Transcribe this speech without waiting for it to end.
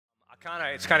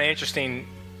It's kind of interesting.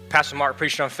 Pastor Mark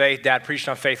preached on faith. Dad preached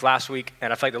on faith last week,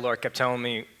 and I feel like the Lord kept telling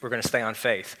me we're going to stay on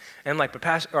faith. And I'm like,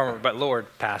 but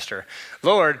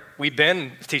Lord, we've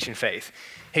been teaching faith.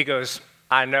 He goes,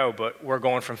 I know, but we're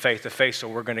going from faith to faith, so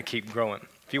we're going to keep growing.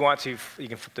 If you want to, you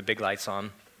can flip the big lights on.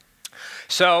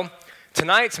 So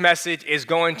tonight's message is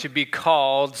going to be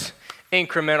called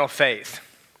incremental faith.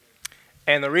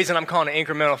 And the reason I'm calling it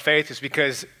incremental faith is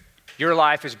because your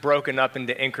life is broken up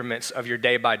into increments of your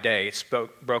day by day. It's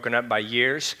broken up by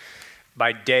years,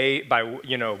 by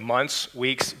months,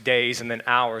 weeks, days, and then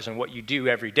hours. And what you do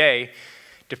every day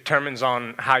determines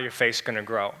on how your faith's going to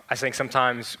grow. I think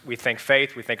sometimes we think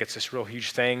faith, we think it's this real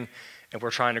huge thing, and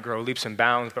we're trying to grow leaps and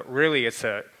bounds, but really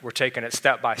we're taking it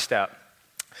step by step.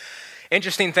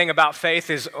 Interesting thing about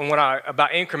faith is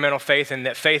about incremental faith, and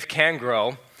that faith can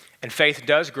grow. And faith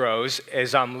does grow, is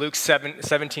Luke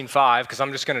 17:5, because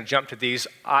I'm just going to jump to these.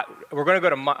 We're going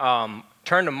to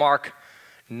turn to Mark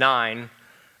 9.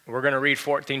 We're going to read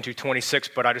 14 to 26,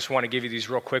 but I just want to give you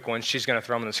these real quick ones. She's going to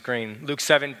throw them on the screen. Luke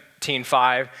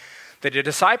 17:5, that the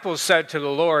disciples said to the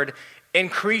Lord,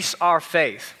 increase our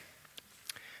faith.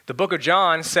 The book of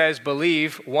John says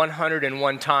believe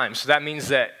 101 times. So that means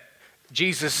that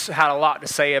Jesus had a lot to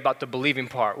say about the believing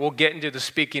part. We'll get into the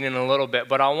speaking in a little bit,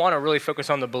 but I want to really focus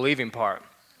on the believing part.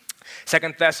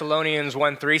 2 Thessalonians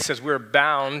 1:3 says, we're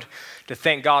bound to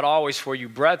thank God always for you,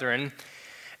 brethren,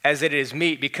 as it is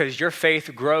meet, because your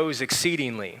faith grows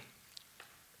exceedingly.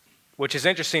 Which is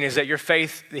interesting is that your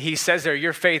faith, he says there,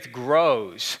 your faith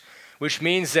grows, which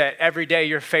means that every day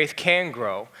your faith can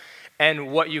grow.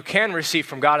 And what you can receive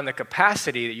from God and the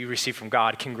capacity that you receive from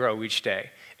God can grow each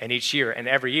day. And each year, and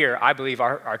every year, I believe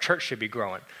our church should be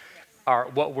growing.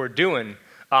 What we're doing,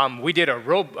 we did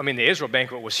the Israel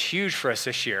banquet was huge for us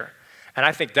this year. And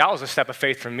I think that was a step of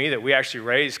faith for me that we actually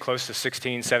raised close to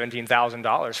 $16,000,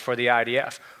 $17,000 for the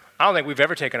IDF. I don't think we've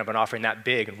ever taken up an offering that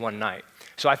big in one night.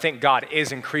 So I think God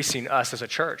is increasing us as a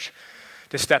church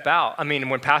to step out. I mean,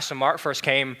 when Pastor Mark first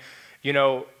came,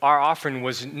 our offering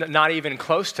was not even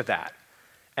close to that.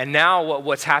 And now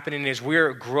what's happening is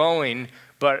we're growing,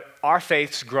 but our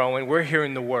faith's growing. We're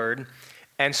hearing the word.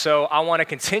 And so I want to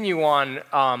continue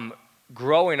on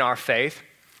growing our faith.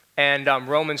 And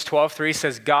Romans 12:3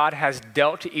 says, God has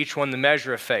dealt to each one the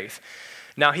measure of faith.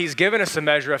 Now, he's given us a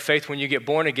measure of faith when you get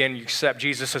born again, you accept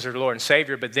Jesus as your Lord and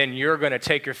Savior, but then you're going to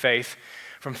take your faith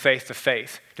from faith to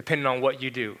faith, depending on what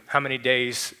you do, how many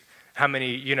days,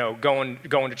 going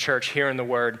to church, hearing the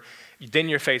word, then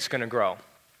your faith's going to grow.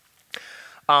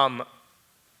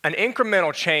 An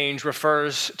incremental change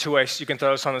refers to you can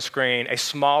throw this on the screen, a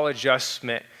small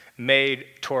adjustment made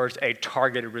towards a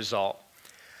targeted result.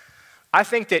 I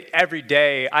think that every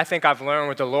day, I've learned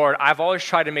with the Lord, I've always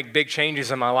tried to make big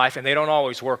changes in my life, and they don't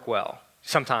always work well,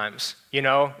 sometimes,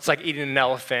 It's like eating an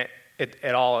elephant at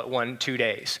 2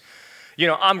 days.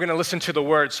 I'm going to listen to the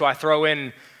word, so I throw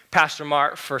in Pastor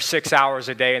Mark for 6 hours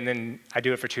a day, and then I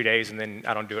do it for 2 days, and then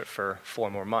I don't do it for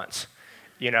 4 more months.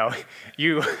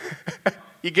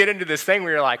 You get into this thing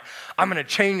where you're like, I'm going to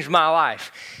change my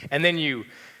life. And then you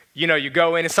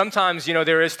go in, and sometimes,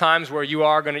 there is times where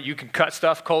you can cut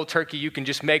stuff cold turkey. You can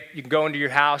go into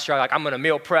your house. You're like, I'm going to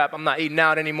meal prep. I'm not eating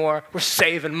out anymore. We're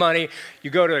saving money.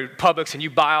 You go to Publix and you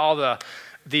buy all the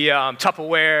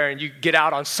Tupperware, and you get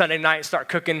out on Sunday night and start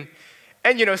cooking.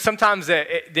 And, sometimes,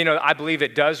 I believe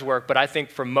it does work, but I think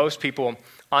for most people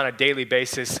on a daily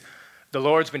basis, the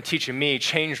Lord's been teaching me,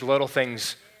 change little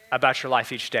things about your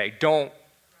life each day. Don't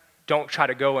try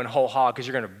to go in whole hog because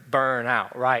you're going to burn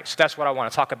out, right? So that's what I want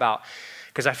to talk about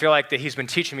because I feel like that he's been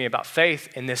teaching me about faith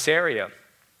in this area.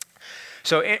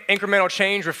 So incremental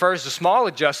change refers to small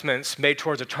adjustments made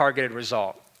towards a targeted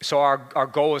result. So our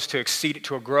goal is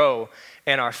to grow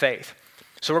in our faith.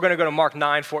 So we're going to go to Mark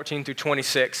 9:14 through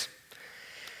 26.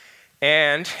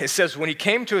 And it says, when he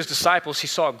came to his disciples, he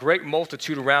saw a great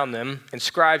multitude around them, and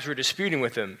scribes were disputing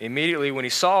with him. Immediately when he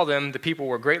saw them, the people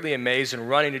were greatly amazed and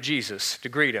running to Jesus to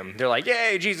greet him. They're like,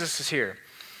 yay, Jesus is here.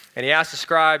 And he asked the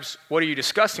scribes, what are you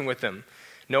discussing with them?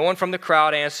 Then one from the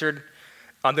crowd answered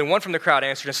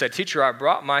and said, Teacher, I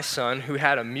brought my son who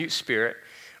had a mute spirit.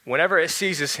 Whenever it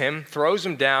seizes him, throws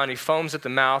him down, he foams at the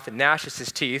mouth and gnashes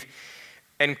his teeth,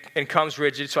 and comes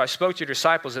rigid. So I spoke to your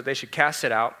disciples that they should cast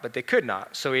it out, but they could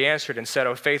not. So he answered and said,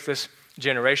 O faithless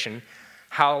generation,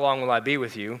 how long will I be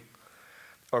with you?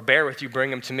 Or bear with you,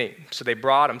 bring him to me. So they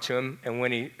brought him to him, and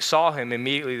when he saw him,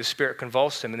 immediately the spirit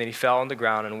convulsed him, and then he fell on the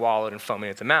ground and wallowed and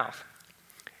foaming at the mouth.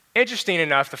 Interesting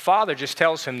enough, the father just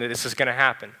tells him that this is going to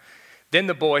happen. Then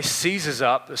the boy seizes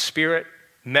up, the spirit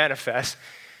manifests,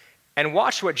 and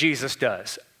watch what Jesus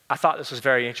does. I thought this was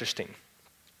very interesting.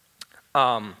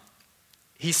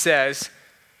 He says,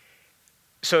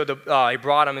 So he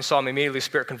brought him and saw him immediately. The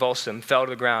spirit convulsed him, fell to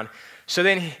the ground. So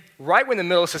then, right when the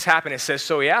middle of this happened, it says,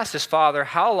 so he asked his father,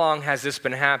 how long has this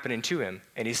been happening to him?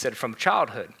 And he said, from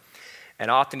childhood. And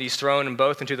often he's thrown them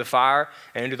both into the fire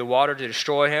and into the water to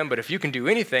destroy him. But if you can do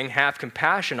anything, have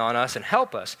compassion on us and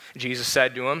help us. Jesus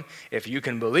said to him, if you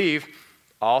can believe,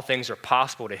 all things are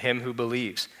possible to him who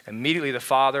believes. Immediately the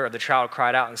father of the child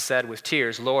cried out and said with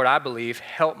tears, Lord, I believe,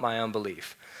 help my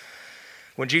unbelief.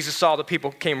 When Jesus saw the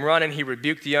people came running, he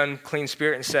rebuked the unclean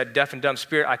spirit and said, deaf and dumb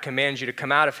spirit, I command you to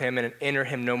come out of him and enter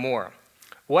him no more.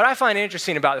 What I find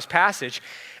interesting about this passage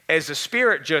is the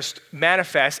spirit just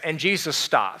manifests and Jesus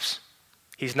stops.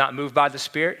 He's not moved by the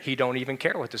spirit. He don't even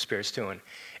care what the spirit's doing.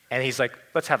 And he's like,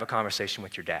 let's have a conversation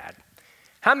with your dad.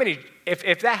 How many,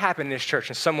 if that happened in this church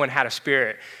and someone had a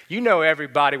spirit, you know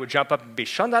everybody would jump up and be,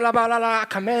 I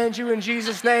command you in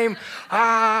Jesus' name,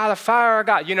 the fire of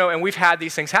God, and we've had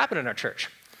these things happen in our church.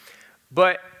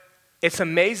 But it's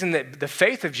amazing that the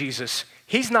faith of Jesus,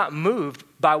 he's not moved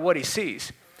by what he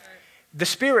sees. The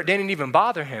spirit didn't even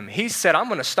bother him. He said, I'm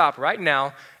going to stop right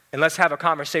now and let's have a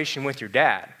conversation with your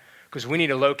dad because we need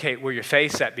to locate where your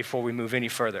faith's at before we move any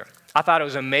further. I thought it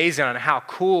was amazing on how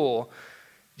cool.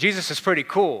 Jesus is pretty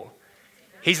cool.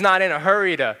 He's not in a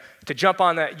hurry to jump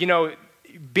on that.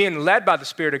 Being led by the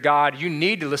Spirit of God, you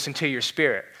need to listen to your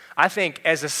spirit. I think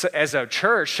as a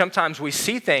church, sometimes we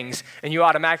see things and you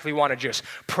automatically want to just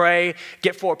pray,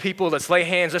 get 4 people, let's lay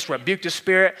hands, let's rebuke the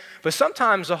spirit. But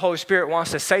sometimes the Holy Spirit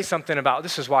wants to say something about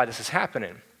this is why this is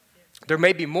happening. There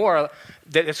may be more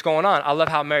that's going on. I love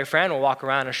how Mary Fran will walk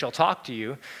around and she'll talk to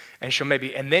you and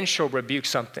then she'll rebuke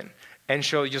something. And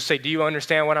you'll say, do you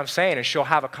understand what I'm saying? And she'll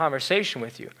have a conversation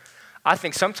with you. I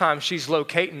think sometimes she's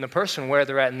locating the person where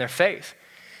they're at in their faith.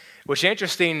 Which is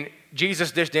interesting,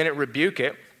 Jesus just didn't rebuke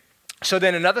it. So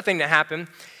then another thing that happened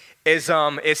is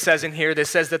it says in here, that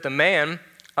says that the man,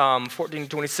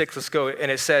 14:26, let's go,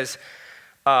 and it says,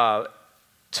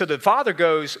 so the father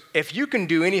goes, if you can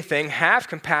do anything, have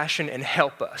compassion and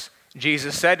help us.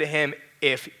 Jesus said to him,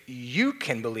 if you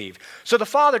can believe. So the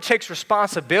father takes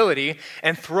responsibility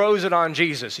and throws it on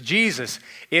Jesus. Jesus,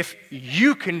 if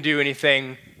you can do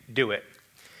anything, do it.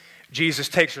 Jesus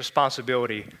takes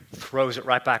responsibility, throws it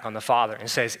right back on the father and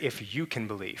says, if you can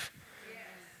believe.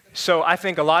 So I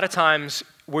think a lot of times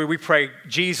where we pray,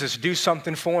 Jesus, do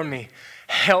something for me.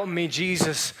 Help me,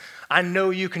 Jesus. I know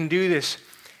you can do this.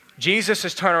 Jesus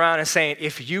is turning around and saying,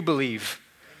 if you believe,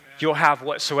 you'll have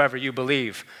whatsoever you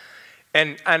believe.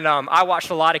 And I watched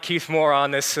a lot of Keith Moore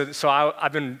on this, so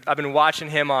I've been watching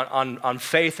him on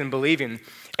faith and believing.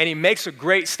 And he makes a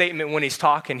great statement when he's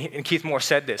talking, and Keith Moore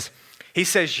said this. He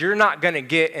says, you're not going to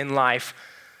get in life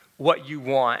what you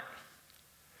want.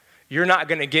 You're not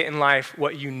going to get in life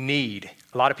what you need.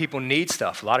 A lot of people need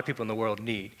stuff. A lot of people in the world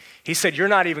need. He said, you're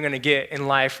not even going to get in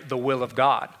life the will of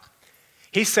God.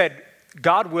 He said,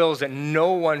 God wills that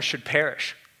no one should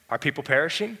perish. Are people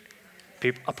perishing?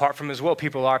 People, apart from his will,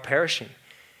 people are perishing.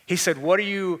 He said, what are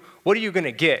you going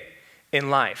to get in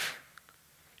life?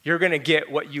 You're going to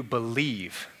get what you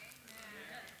believe.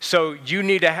 So you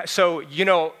need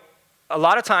to, a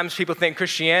lot of times people think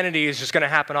Christianity is just going to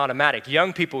happen automatic.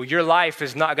 Young people, your life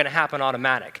is not going to happen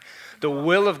automatic. The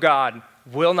will of God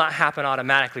will not happen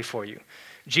automatically for you.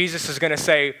 Jesus is going to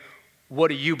say, what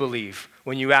do you believe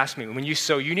when you ask me?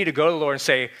 So you need to go to the Lord and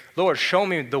say, Lord, show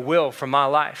me the will for my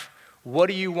life. What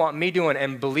do you want me doing?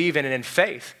 And believe in it in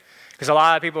faith. Because a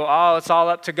lot of people, it's all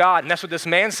up to God. And that's what this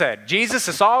man said. Jesus,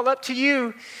 it's all up to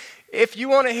you. If you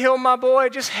want to heal my boy,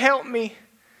 just help me.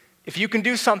 If you can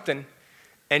do something.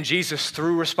 And Jesus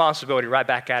threw responsibility right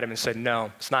back at him and said,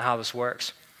 no, it's not how this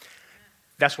works.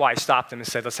 That's why he stopped him and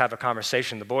said, let's have a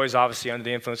conversation. The boy's obviously under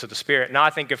the influence of the Spirit. Now I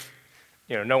think if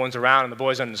no one's around and the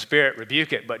boy's under the Spirit,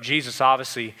 rebuke it. But Jesus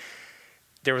obviously,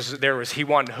 he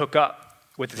wanted to hook up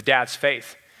with his dad's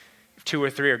faith. If 2 or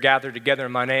 3 are gathered together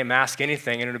in my name, ask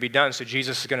anything and it'll be done. So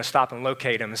Jesus is going to stop and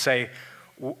locate him and say,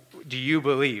 do you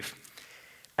believe?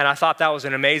 And I thought that was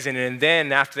an amazing. And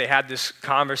then after they had this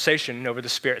conversation over the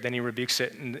Spirit, then he rebukes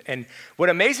it. And what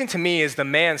amazing to me is the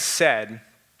man said,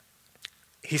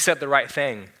 he said the right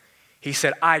thing. He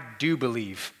said, I do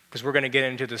believe. Because we're going to get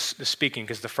into the speaking,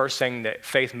 because the first thing that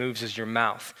faith moves is your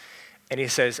mouth. And he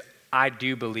says, I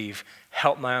do believe.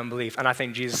 Help my unbelief. And I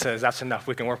think Jesus says, that's enough.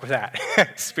 We can work with that.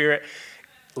 Spirit,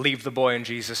 leave the boy in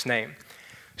Jesus' name.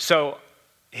 So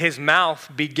his mouth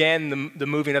began the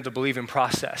moving of the believing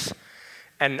process.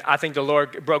 And I think the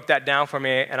Lord broke that down for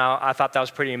me, and I thought that was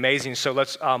pretty amazing. So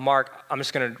let's, Mark, I'm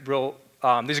just going to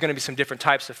these are going to be some different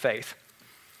types of faith.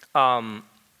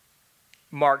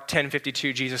 Mark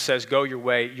 10:52, Jesus says, go your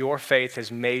way, your faith has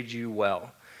made you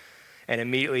well. And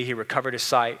immediately he recovered his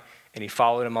sight and he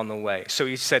followed him on the way. So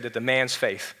he said to the man's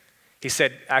faith, he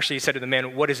said to the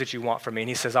man, what is it you want from me? And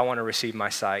he says, I want to receive my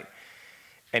sight.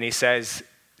 And he says,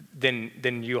 then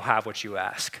you'll have what you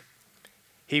ask.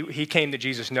 He came to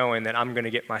Jesus knowing that I'm going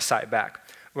to get my sight back.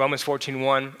 Romans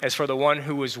 14:1, as for the one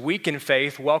who was weak in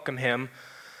faith, welcome him,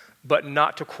 but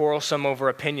not to quarrelsome over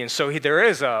opinions. So there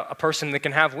is a person that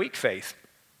can have weak faith.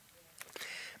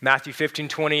 Matthew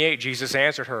 15:28, Jesus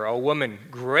answered her, O woman,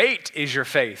 great is your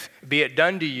faith. Be it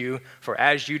done to you for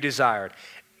as you desired.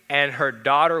 And her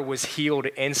daughter was healed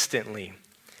instantly.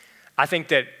 I think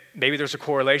that maybe there's a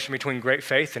correlation between great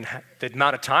faith and the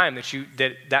amount of time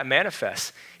that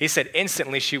manifests. He said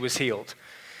instantly she was healed.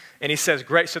 And he says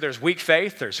great, so there's weak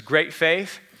faith, there's great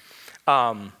faith.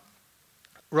 Romans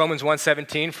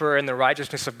 1:17, for in the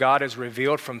righteousness of God is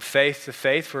revealed from faith to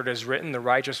faith, for it is written, the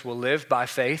righteous will live by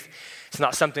faith.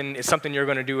 It's something you're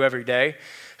going to do every day,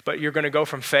 but you're going to go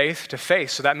from faith to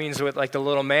faith. So that means with like the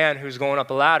little man who's going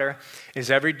up a ladder is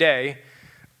every day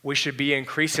we should be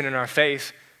increasing in our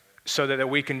faith so that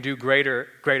we can do greater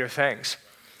things.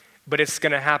 But it's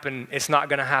going to happen, it's not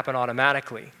going to happen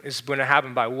automatically. It's going to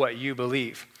happen by what you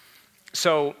believe.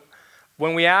 So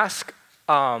when we ask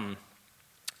God,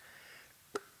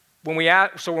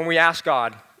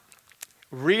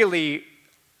 really,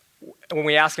 when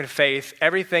we ask in faith,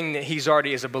 everything that he's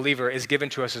already as a believer is given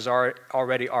to us as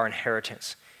already our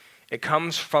inheritance. It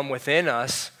comes from within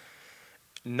us,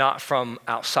 not from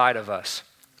outside of us.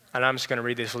 And I'm just going to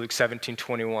read this, Luke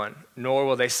 17:21. Nor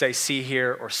will they say, see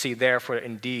here or see there, for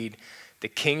indeed the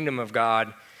kingdom of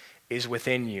God is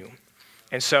within you.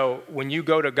 And so when you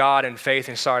go to God in faith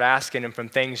and start asking him from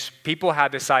things, people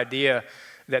have this idea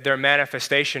that their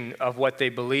manifestation of what they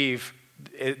believe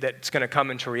that's going to come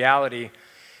into reality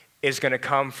is going to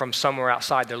come from somewhere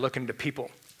outside. They're looking to people.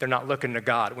 They're not looking to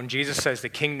God. When Jesus says the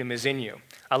kingdom is in you.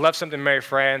 I love something Mary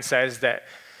Fran says that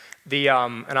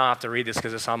and I'll have to read this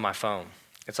because it's on my phone.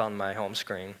 It's on my home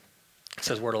screen. It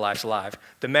says Word of Life's live.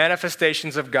 The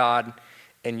manifestations of God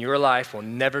in your life will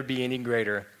never be any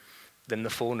greater than the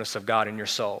fullness of God in your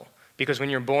soul. Because when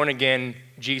you're born again,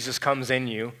 Jesus comes in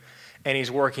you and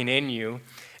he's working in you.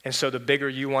 And so the bigger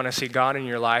you want to see God in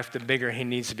your life, the bigger he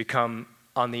needs to become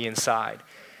on the inside.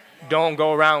 Don't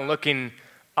go around looking,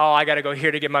 oh, I got to go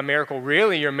here to get my miracle.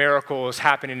 Really, your miracle is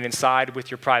happening inside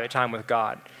with your private time with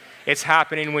God. It's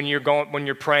happening when you're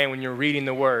praying, when you're reading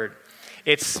the word.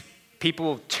 It's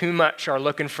people too much are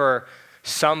looking for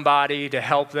somebody to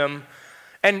help them.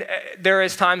 And there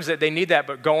is times that they need that,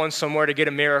 but going somewhere to get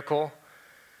a miracle.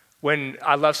 When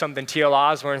I love something T.L.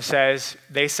 Osborne says,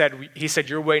 he said,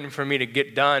 you're waiting for me to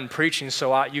get done preaching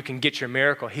so you can get your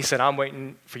miracle. He said, I'm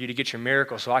waiting for you to get your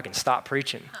miracle so I can stop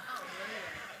preaching.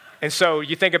 And so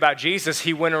you think about Jesus,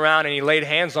 he went around and he laid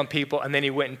hands on people and then he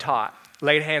went and taught.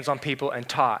 Laid hands on people and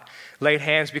taught. Laid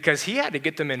hands because he had to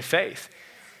get them in faith.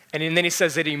 And then he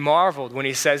says that he marveled when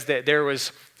he says that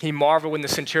he marveled when the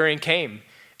centurion came.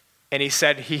 And he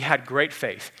said he had great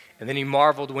faith. And then he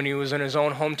marveled when he was in his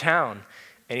own hometown.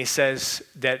 And he says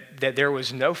that there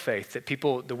was no faith, that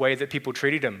the way that people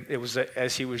treated him, it was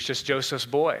as he was just Joseph's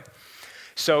boy.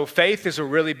 So faith is a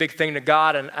really big thing to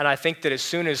God. And I think that as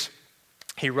soon as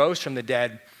he rose from the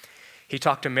dead, he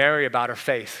talked to Mary about her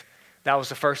faith. That was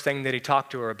the first thing that he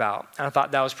talked to her about. And I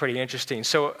thought that was pretty interesting.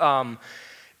 So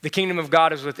the kingdom of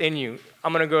God is within you.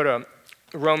 I'm going to go to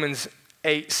Romans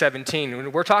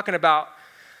 8:17. We're talking about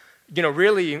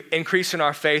really increasing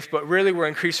our faith, but really we're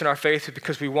increasing our faith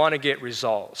because we want to get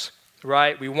results,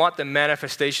 right? We want the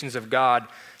manifestations of God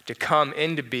to come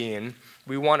into being.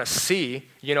 We want to see,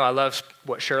 I love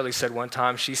what Shirley said one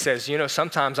time. She says,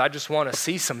 sometimes I just want to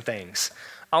see some things.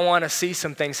 I want to see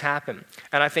some things happen.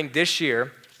 And I think this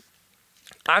year,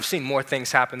 I've seen more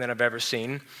things happen than I've ever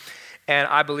seen. And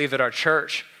I believe that our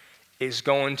church is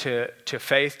going to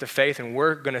faith, and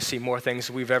we're going to see more things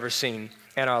than we've ever seen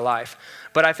in our life.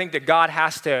 But I think that God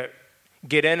has to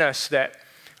get in us that,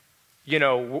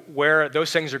 where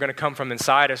those things are going to come from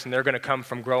inside us, and they're going to come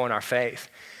from growing our faith.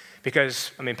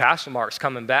 Because, Pastor Mark's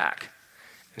coming back.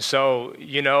 And so,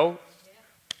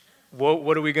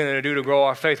 what are we going to do to grow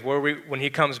our faith? When he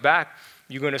comes back,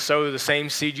 you're going to sow the same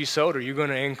seed you sowed, or you're going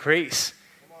to increase.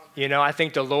 I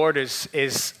think the Lord is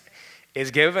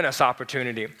giving us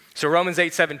opportunity. So Romans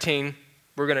 8:17,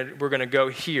 we're gonna go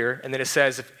here, and then it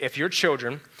says, if you're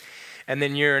children, and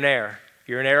then you're an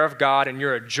heir of God, and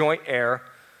you're a joint heir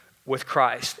with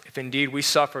Christ, if indeed we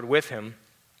suffered with him,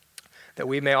 that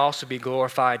we may also be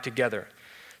glorified together.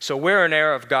 So we're an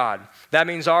heir of God. That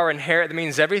means that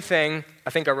means everything. I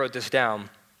think I wrote this down.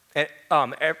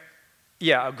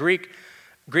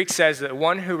 Greek says that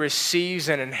one who receives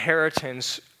an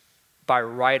inheritance by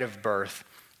right of birth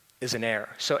is an heir.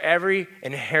 So every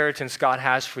inheritance God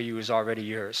has for you is already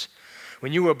yours.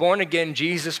 When you were born again,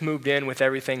 Jesus moved in with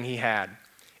everything he had.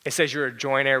 It says you're a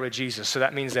joint heir with Jesus. So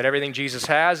that means that everything Jesus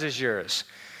has is yours.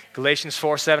 Galatians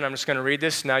 4:7, I'm just going to read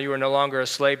this. Now you are no longer a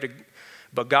slave,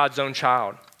 but God's own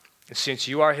child. And since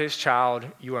you are his child,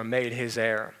 you are made his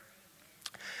heir.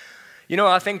 You know,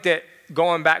 I think that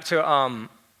going back to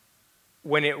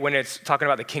when it's talking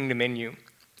about the kingdom in you,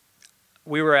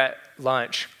 we were at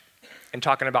lunch and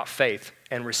talking about faith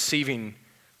and receiving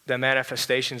the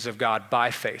manifestations of God by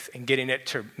faith and getting it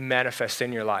to manifest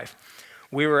in your life.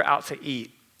 We were out to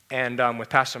eat and with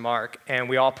Pastor Mark, and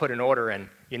we all put an order in,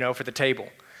 for the table.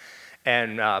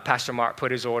 And Pastor Mark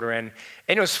put his order in.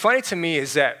 And it was funny to me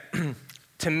is that,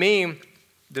 to me,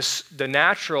 the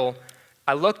natural,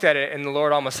 I looked at it and the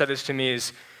Lord almost said this to me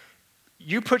is,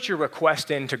 you put your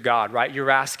request into God, right? You're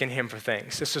asking him for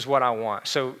things. This is what I want.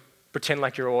 So pretend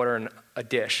like you're ordering a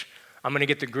dish. I'm going to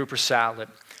get the grouper salad.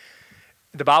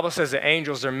 The Bible says that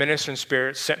angels are ministering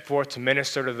spirits sent forth to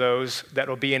minister to those that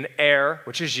will be an heir,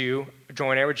 which is you,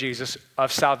 joint heir with Jesus,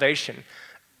 of salvation.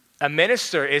 A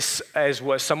minister is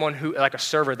what someone who, like a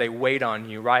server, they wait on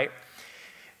you, right?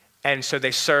 And so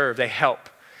they serve, they help.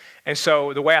 And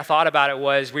so the way I thought about it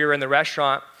was we were in the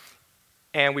restaurant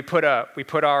and we put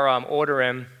our order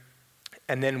in,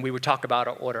 and then we would talk about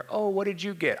our order. Oh, what did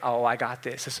you get? Oh, I got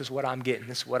this. This is what I'm getting.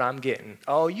 This is what I'm getting.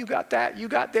 Oh, you got that? You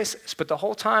got this? But the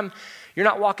whole time, you're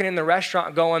not walking in the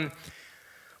restaurant going,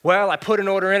 well, I put an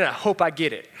order in and I hope I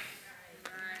get it.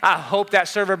 I hope that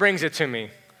server brings it to me.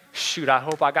 Shoot, I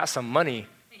hope I got some money.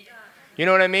 You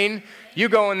know what I mean? You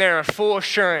go in there in full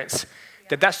assurance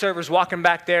that server's walking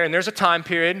back there, and there's a time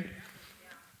period.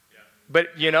 But,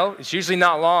 it's usually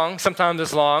not long. Sometimes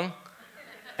it's long.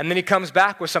 And then he comes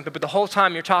back with something. But the whole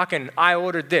time you're talking, I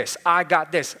ordered this. I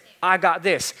got this. I got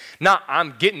this. Not,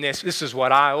 I'm getting this. This is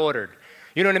what I ordered.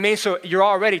 You know what I mean? So you're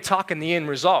already talking the end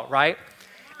result, right?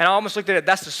 And I almost looked at it.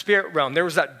 That's the spirit realm. There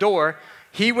was that door.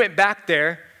 He went back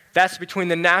there. That's between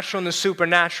the natural and the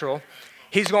supernatural.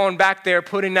 He's going back there,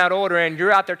 putting that order in.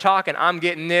 You're out there talking, I'm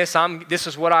getting this. This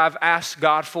is what I've asked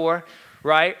God for,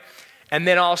 right? And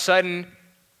then all of a sudden,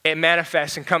 it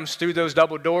manifests and comes through those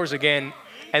double doors again,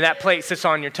 and that plate sits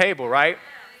on your table, right?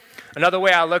 Another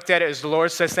way I looked at it is the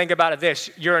Lord says, think about it this.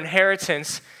 Your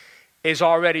inheritance is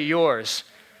already yours.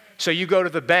 So you go to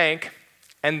the bank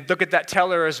and look at that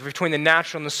teller as between the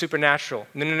natural and the supernatural.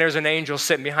 And then there's an angel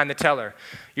sitting behind the teller.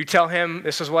 You tell him,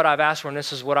 this is what I've asked for and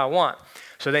this is what I want.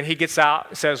 So then he gets out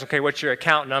and says, okay, what's your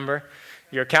account number?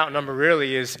 Your account number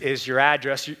really is your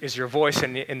address, is your voice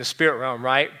in the spirit realm,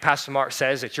 right? Pastor Mark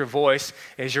says that your voice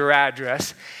is your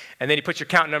address. And then he puts your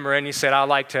account number in. He said, I'd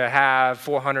like to have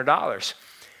 $400.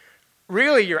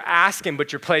 Really, you're asking,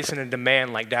 but you're placing a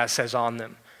demand like Dad says on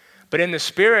them. But in the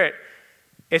spirit,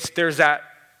 there's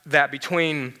that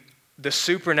between the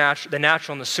supernatural, the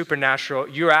natural and the supernatural,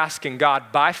 you're asking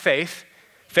God by faith.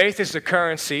 Faith is the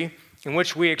currency in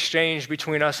which we exchange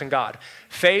between us and God.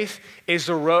 Faith is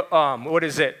the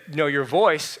your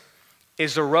voice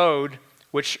is the road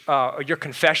which, your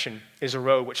confession is a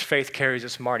road which faith carries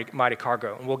its mighty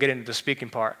cargo. And we'll get into the speaking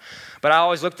part. But I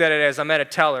always looked at it as I'm at a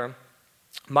teller.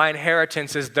 My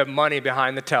inheritance is the money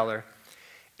behind the teller,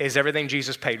 is everything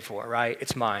Jesus paid for, right?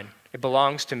 It's mine. It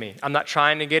belongs to me. I'm not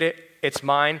trying to get it. It's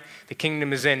mine. The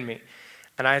kingdom is in me.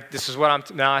 And this is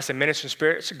what now I say, minister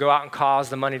spirits, go out and cause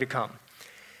the money to come.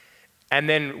 And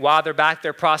then while they're back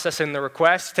there processing the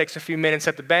request, it takes a few minutes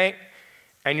at the bank,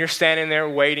 and you're standing there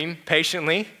waiting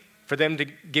patiently for them to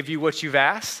give you what you've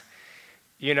asked.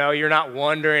 You're not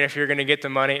wondering if you're going to get the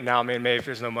money. Now, maybe if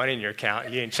there's no money in your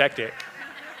account, you ain't checked it.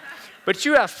 But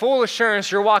you have full assurance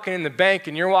you're walking in the bank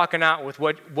and you're walking out with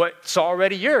what's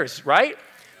already yours, right?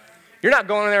 You're not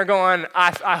going in there going,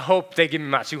 I hope they give me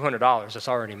my $200. That's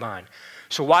already mine.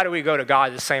 So why do we go to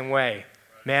God the same way?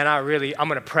 Man, I'm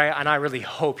going to pray, and I really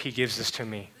hope he gives this to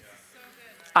me.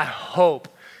 I hope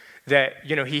that,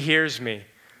 he hears me.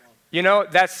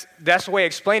 That's the way he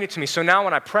explained it to me. So now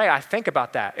when I pray, I think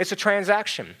about that. It's a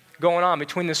transaction going on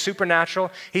between the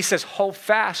supernatural. He says, hold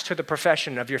fast to the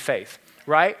profession of your faith,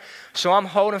 right? So I'm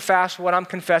holding fast to what I'm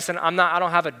confessing. I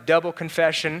don't have a double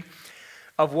confession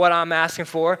of what I'm asking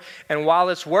for. And while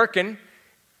it's working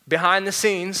behind the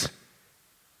scenes,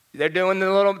 they're doing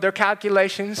their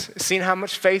calculations, seeing how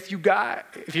much faith you got.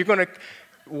 If you're going to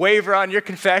waver on your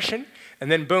confession, and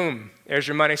then boom, there's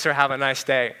your money, sir, have a nice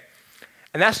day.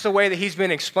 And that's the way that he's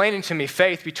been explaining to me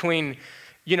faith between,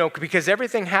 because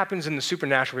everything happens in the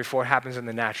supernatural before it happens in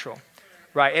the natural,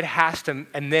 right? It has to,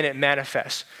 and then it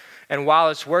manifests. And while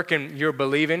it's working, you're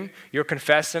believing, you're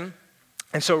confessing.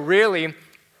 And so really,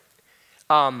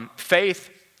 faith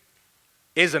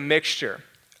is a mixture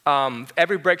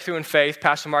Every breakthrough in faith,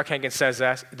 Pastor Mark Hankins says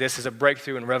that this is a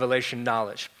breakthrough in revelation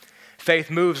knowledge.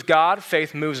 Faith moves God,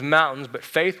 faith moves mountains, but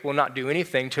faith will not do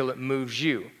anything till it moves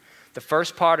you. The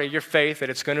first part of your faith that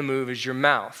it's going to move is your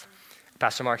mouth.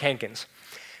 Pastor Mark Hankins.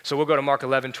 So we'll go to Mark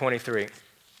 11:23.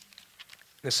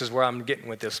 This is where I'm getting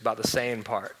with this, about the saying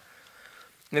part.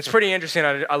 And it's pretty interesting.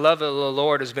 I love that the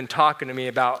Lord has been talking to me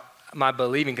about my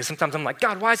believing, because sometimes I'm like,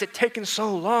 God, why is it taking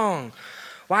so long?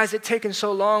 Why is it taking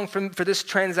so long for this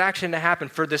transaction to happen,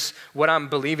 for this, what I'm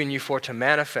believing you for to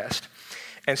manifest?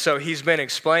 And so he's been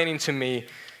explaining to me,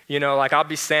 like I'll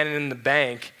be standing in the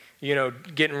bank,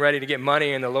 getting ready to get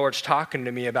money, and the Lord's talking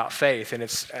to me about faith. And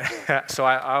it's, so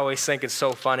I always think it's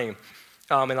so funny.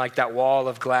 And like that wall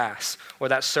of glass, or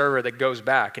that server that goes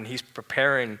back, and he's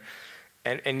preparing,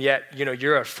 and yet,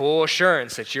 you're at full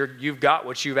assurance that you've got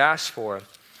what you've asked for.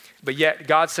 But yet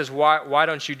God says, why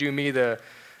don't you do me the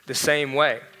same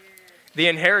way? The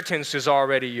inheritance is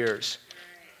already yours.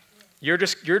 You're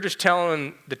just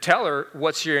telling the teller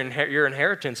what's your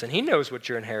inheritance, and he knows what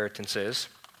your inheritance is.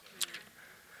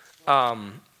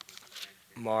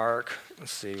 Mark,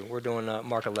 let's see, we're doing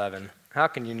Mark 11. How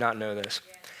can you not know this?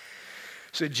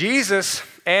 So Jesus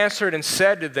answered and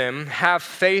said to them, have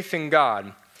faith in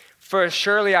God. For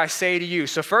surely I say to you.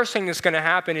 So first thing that's going to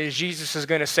happen is Jesus is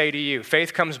going to say to you,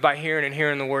 faith comes by hearing and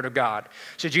hearing the word of God.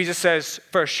 So Jesus says,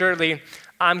 for surely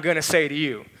I'm going to say to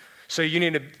you. So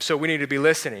we need to be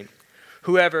listening.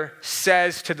 Whoever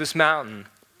says to this mountain.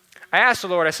 I asked the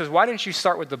Lord, I says, why didn't you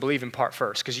start with the believing part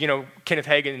first? Because, Kenneth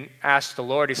Hagin asked the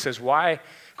Lord, he says, why?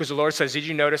 Because the Lord says, did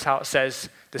you notice how it says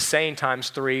the saying times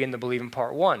 3 in the believing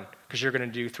part 1? Because you're going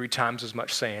to do 3 times as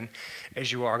much saying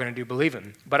as you are going to do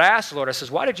believing. But I asked the Lord, I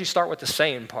says, why did you start with the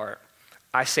saying part?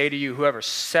 I say to you, whoever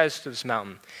says to this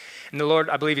mountain. And the Lord,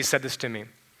 I believe he said this to me.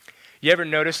 You ever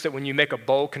notice that when you make a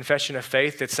bold confession of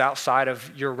faith that's outside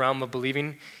of your realm of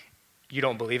believing, you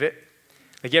don't believe it?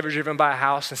 Like, you ever driven by a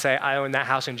house and say, I own that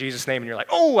house in Jesus' name, and you're like,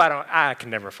 oh, I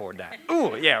can never afford that.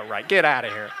 Oh, yeah, right, get out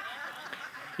of here.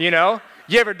 You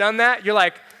ever done that? You're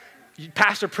like,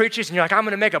 pastor preaches, and you're like, I'm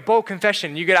going to make a bold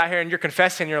confession. You get out here and you're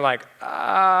confessing, and you're like,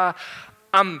 that's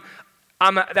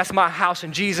my house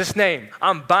in Jesus' name.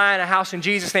 I'm buying a house in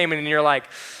Jesus' name, and you're like,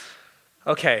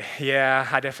 okay, yeah,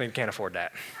 I definitely can't afford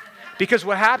that. Because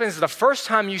what happens is the first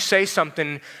time you say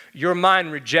something, your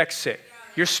mind rejects it.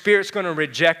 Your spirit's going to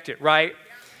reject it, right?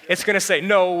 It's going to say,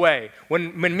 no way.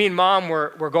 When me and Mom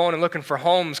were going and looking for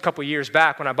homes a couple years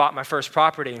back when I bought my first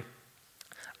property,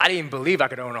 I didn't even believe I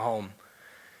could own a home.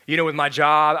 With my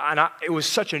job, and it was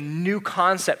such a new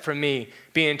concept for me,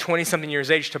 being 20-something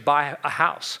years age, to buy a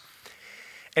house.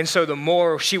 And so the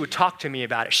more she would talk to me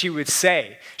about it, she would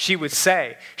say, you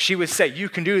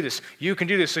can do this, you can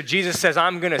do this. So Jesus says,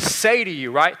 I'm going to say to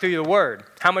you, right, through the word.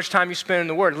 How much time you spend in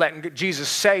the word, letting Jesus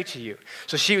say to you.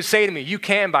 So she would say to me, you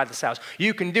can buy this house,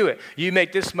 you can do it. You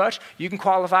make this much, you can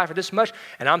qualify for this much.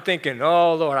 And I'm thinking,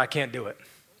 oh, Lord, I can't do it.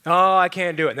 Oh, I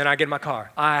can't do it. And then I get in my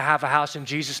car. I have a house in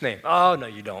Jesus' name. Oh, no,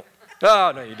 you don't.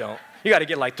 Oh, no, you don't. You got to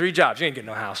get like 3 jobs. You ain't getting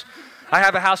no house. I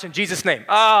have a house in Jesus' name.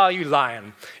 Oh, you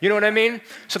lying. You know what I mean?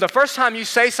 So the first time you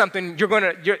say something,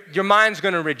 your mind's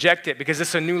going to reject it because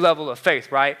it's a new level of faith,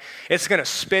 right? It's going to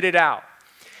spit it out.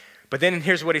 But then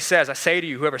here's what he says. I say to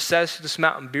you, whoever says to this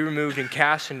mountain, be removed and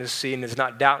cast into the sea, and does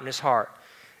not doubt in his heart.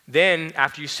 Then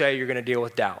after you say, you're going to deal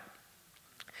with doubt.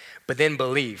 But then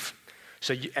believe.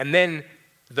 And then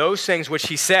those things which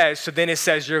he says, so then it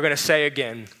says you're going to say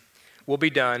again, will be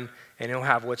done, and he'll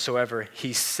have whatsoever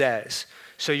he says.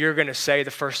 So you're going to say the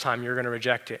first time, you're going to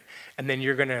reject it. And then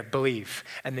you're going to believe.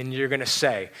 And then you're going to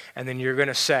say. And then you're going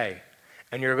to say.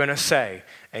 And you're going to say.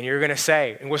 And you're going to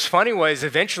say. And what's funny was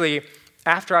eventually,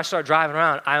 after I started driving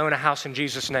around, I own a house in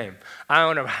Jesus' name. I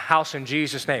own a house in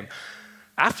Jesus' name.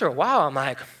 After a while, I'm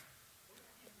like,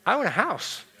 I own a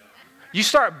house. You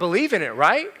start believing it,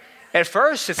 right? At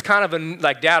first, it's kind of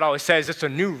like Dad always says, it's a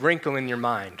new wrinkle in your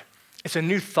mind. It's a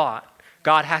new thought.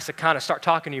 God has to kind of start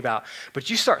talking to you about. But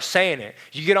you start saying it.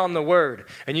 You get on the word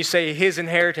and you say his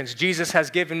inheritance. Jesus has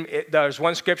given, there's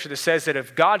one scripture that says that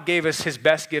if God gave us his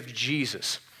best gift,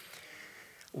 Jesus,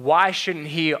 why shouldn't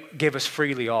he give us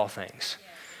freely all things?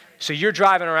 So you're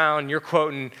driving around, you're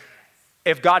quoting,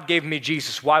 if God gave me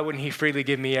Jesus, why wouldn't he freely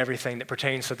give me everything that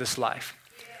pertains to this life?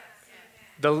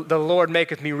 The Lord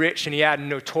maketh me rich, and he added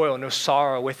no toil, no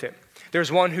sorrow with it.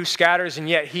 There's one who scatters, and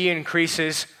yet he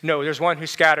increases. No, there's one who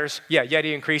scatters, yet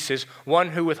he increases. One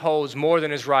who withholds more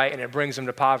than is right, and it brings him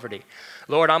to poverty.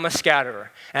 Lord, I'm a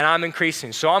scatterer, and I'm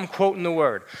increasing. So I'm quoting the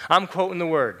word. I'm quoting the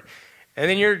word. And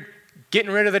then you're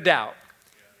getting rid of the doubt.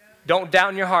 Don't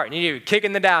doubt in your heart. You're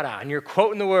kicking the doubt out, and you're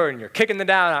quoting the word, and you're kicking the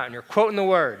doubt out, and you're quoting the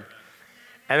word.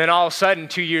 And then all of a sudden,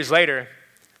 2 years later,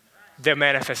 the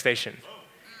manifestation.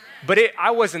 But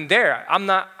I wasn't there.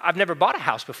 I've never bought a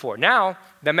house before. Now,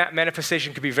 the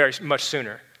manifestation could be very much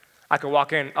sooner. I could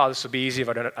walk in, oh, this will be easy if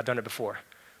I've done it before.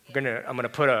 I'm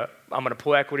gonna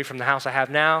pull equity from the house I have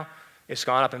now. It's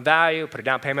gone up in value, put a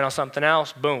down payment on something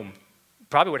else, boom.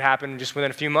 Probably would happen just within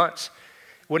a few months.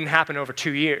 Wouldn't happen over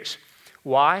 2 years.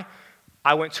 Why?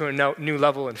 I went to a new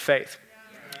level in faith.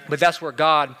 But that's where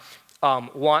God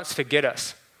wants to get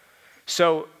us.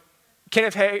 So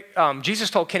Jesus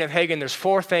told Kenneth Hagin there's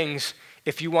 4 things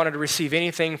if you wanted to receive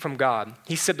anything from God.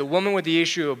 He said the woman with the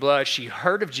issue of blood, she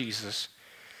heard of Jesus,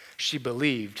 she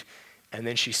believed, and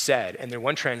then she said, and then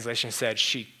one translation said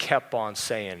she kept on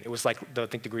saying. It was like, I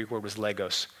think the Greek word was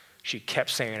legos. She kept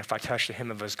saying, if I touch the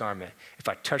hem of his garment, if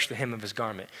I touch the hem of his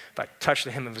garment, if I touch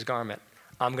the hem of his garment,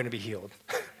 I'm going to be healed.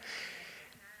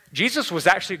 Jesus was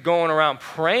actually going around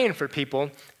praying for people,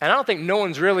 and I don't think no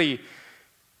one's really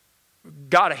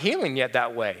got a healing yet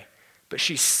that way. But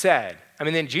she said,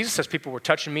 then Jesus says people were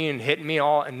touching me and hitting me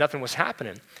all, and nothing was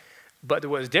happening. But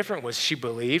what was different was she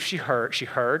believed, she heard,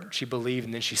 she believed,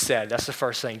 and then she said. That's the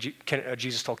first thing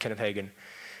Jesus told Kenneth Hagin.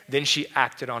 Then she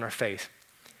acted on her faith.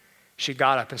 She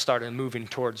got up and started moving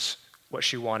towards what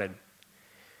she wanted.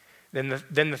 Then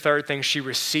the third thing, she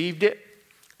received it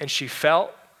and she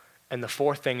felt. And the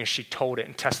fourth thing is she told it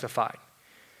and testified.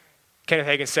 Kenneth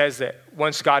Hagin says that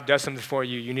once God does something for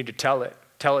you, you need to tell it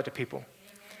to people.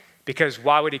 Because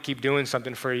why would he keep doing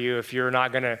something for you if you're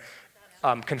not going to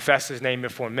confess his name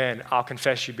before men? I'll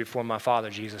confess you before my Father,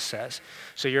 Jesus says.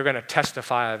 So you're going to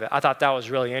testify of it. I thought that was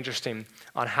really interesting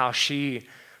on how she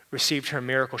received her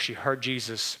miracle. She heard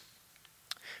Jesus.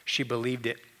 She believed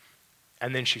it.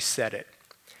 And then she said it.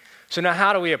 So now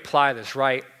how do we apply this,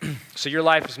 right? So your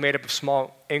life is made up of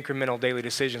small, incremental daily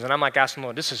decisions. And I'm like asking,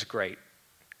 Lord, this is great.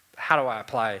 How do I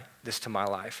apply this to my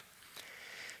life?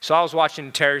 So I was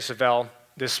watching Terry Savelle,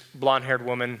 this blonde-haired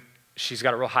woman. She's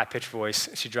got a real high-pitched voice.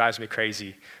 She drives me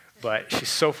crazy, but she's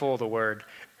so full of the word.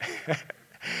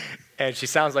 And she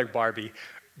sounds like Barbie.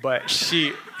 But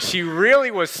she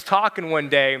really was talking one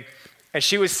day, and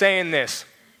she was saying this.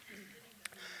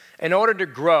 In order to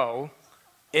grow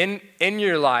in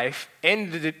your life,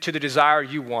 to the desire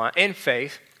you want, in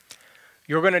faith,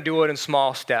 you're going to do it in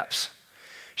small steps.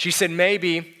 She said,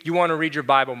 maybe you want to read your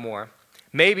Bible more.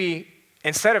 Maybe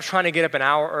instead of trying to get up an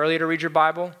hour early to read your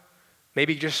Bible,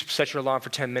 maybe just set your alarm for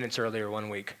 10 minutes earlier one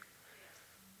week.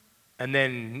 And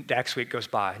then next week goes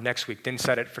by, next week, then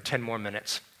set it for 10 more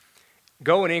minutes.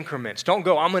 Go in increments. Don't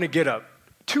go, I'm going to get up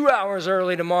 2 hours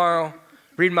early tomorrow,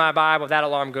 read my Bible. That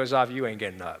alarm goes off, you ain't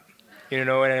getting up. You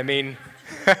know what I mean?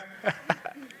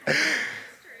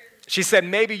 She said,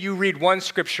 maybe you read one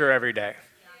scripture every day.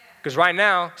 Because right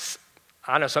now,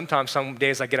 I know sometimes some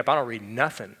days I get up, I don't read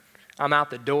nothing. I'm out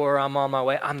the door, I'm on my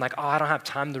way. I'm like, I don't have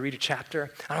time to read a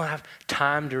chapter. I don't have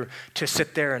time to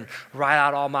sit there and write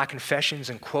out all my confessions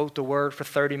and quote the word for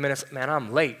 30 minutes. Man,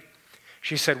 I'm late.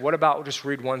 She said, what about just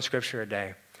read one scripture a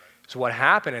day? So what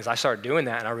happened is I started doing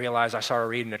that and I realized I started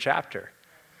reading a chapter.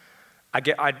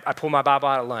 I pull my Bible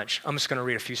out at lunch. I'm just going to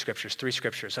read a few scriptures, 3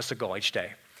 scriptures. That's the goal each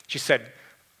day. She said,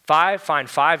 find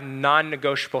 5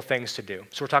 non-negotiable things to do.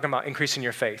 So we're talking about increasing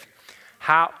your faith.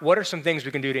 What are some things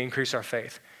we can do to increase our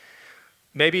faith?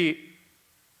 Maybe,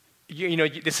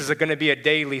 this is going to be a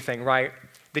daily thing, right?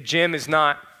 The gym is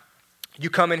not, you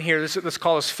come in here, let's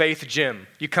call this faith gym.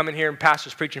 You come in here and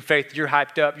pastor's preaching faith, you're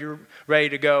hyped up, you're ready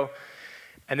to go.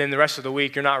 And then the rest of the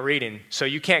week, you're not reading. So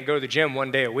you can't go to the gym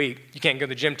 1 day a week. You can't go to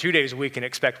the gym 2 days a week and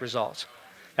expect results.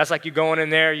 That's like you going in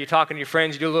there, you're talking to your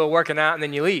friends, you do a little working out, and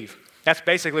then you leave. That's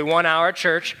basically 1 hour at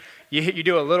church. You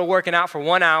do a little working out for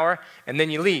 1 hour, and then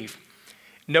you leave.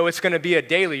 No, it's going to be a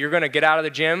daily. You're going to get out of the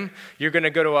gym. You're going to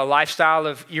go to a lifestyle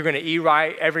of, you're going to eat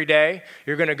right every day.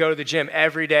 You're going to go to the gym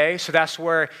every day. So that's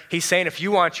where he's saying, if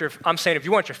you want your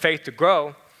faith to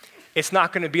grow, it's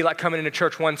not going to be like coming into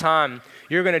church one time.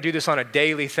 You're going to do this on a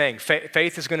daily thing.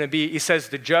 Faith is going to be, he says,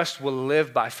 the just will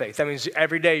live by faith. That means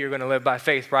every day you're going to live by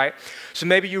faith, right? So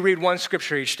maybe you read one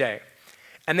scripture each day.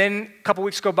 And then a couple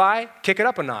weeks go by, kick it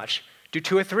up a notch. Do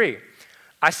 2 or 3.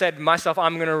 I said to myself,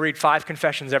 I'm going to read 5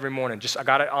 confessions every morning. I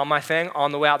got it on my thing,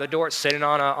 on the way out the door. It's sitting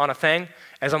on a thing.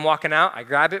 As I'm walking out, I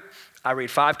grab it. I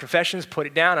read 5 confessions, put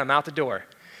it down, I'm out the door.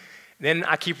 Then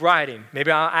I keep writing.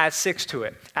 Maybe I'll add 6 to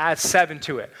it, add 7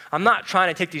 to it. I'm not trying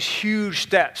to take these huge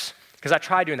steps because I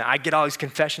tried doing that. I'd get all these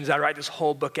confessions. I'd write this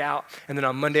whole book out, and then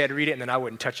on Monday I'd read it, and then I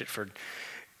wouldn't touch it for,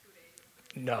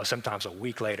 sometimes a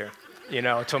week later,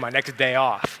 until my next day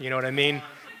off. You know what I mean?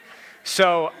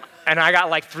 So, and I got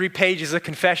like 3 pages of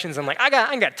confessions. I'm like,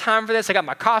 I ain't got time for this. I got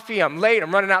my coffee. I'm late.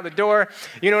 I'm running out the door.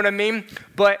 You know what I mean?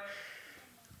 But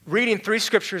Reading 3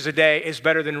 scriptures a day is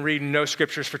better than reading no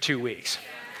scriptures for 2 weeks.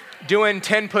 Doing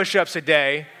 10 push-ups a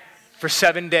day for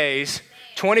 7 days,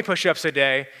 20 push-ups a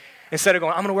day, instead of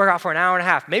going, I'm going to work out for an hour and a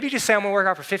half. Maybe just say I'm going to work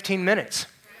out for 15 minutes,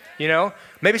 you know?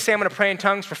 Maybe say I'm going to pray in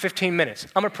tongues for 15 minutes.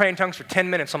 I'm going to pray in tongues for 10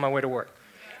 minutes on my way to work.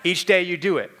 Each day you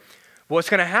do it. What's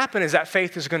going to happen is that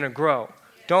faith is going to grow.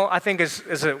 I think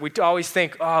we always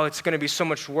think, oh, it's going to be so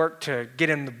much work to get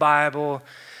in the Bible.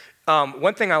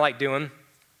 One thing I like doing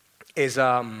is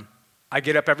I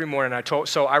get up every morning.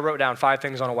 So I wrote down 5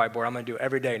 things on a whiteboard I'm going to do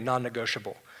every day,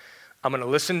 non-negotiable. I'm going to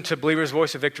listen to Believer's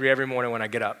Voice of Victory every morning when I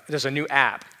get up. There's a new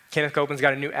app. Kenneth Copeland's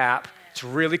got a new app. It's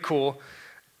really cool.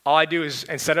 All I do is,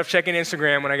 instead of checking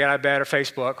Instagram when I get out of bed or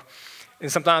Facebook,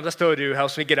 and sometimes I still do,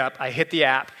 helps me get up, I hit the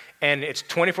app, and it's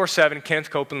 24/7 Kenneth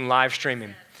Copeland live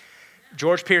streaming.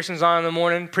 George Pearson's on in the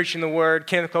morning, preaching the word.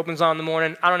 Kenneth Copeland's on in the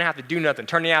morning. I don't have to do nothing.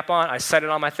 Turn the app on. I set it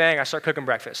on my thing. I start cooking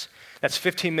breakfast. That's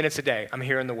 15 minutes a day. I'm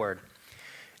hearing the word.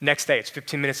 Next day, it's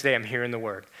 15 minutes a day. I'm hearing the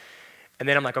word. And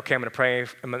then I'm like, okay, I'm going to pray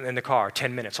in the car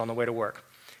 10 minutes on the way to work.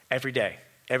 Every day.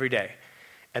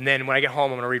 And then when I get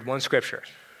home, I'm going to read 1 scripture.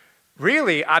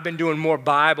 Really, I've been doing more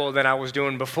Bible than I was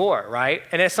doing before, right?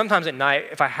 And then sometimes at night,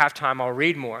 if I have time, I'll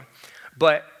read more.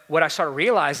 But what I started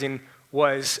realizing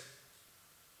was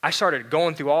I started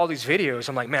going through all these videos.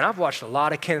 I'm like, man, I've watched a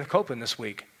lot of Kenneth Copeland this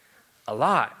week. A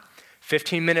lot.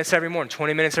 15 minutes every morning,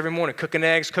 20 minutes every morning, cooking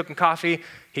eggs, cooking coffee.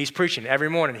 He's preaching every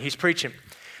morning. He's preaching.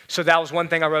 So that was one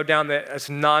thing I wrote down that's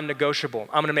non-negotiable.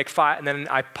 I'm going to make 5, and then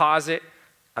I pause it.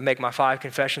 I make my 5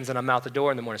 confessions, and I'm out the door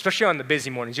in the morning, especially on the busy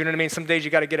mornings. You know what I mean? Some days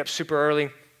you got to get up super early.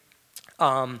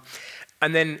 And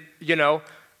then,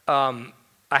 I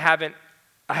haven't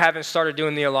started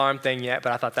doing the alarm thing yet,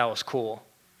 but I thought that was cool.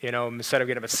 You know, instead of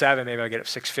getting up at 7, maybe I'll get up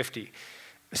 6:50,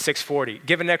 6:40.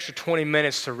 Give an extra 20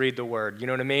 minutes to read the word. You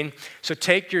know what I mean? So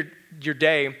take your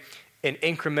day in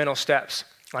incremental steps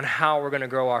on how we're going to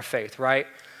grow our faith, right?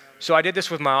 So I did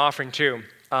this with my offering too.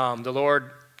 The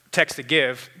Lord text to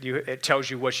give, it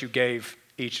tells you what you gave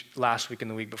each last week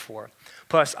and the week before.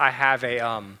 Plus, I have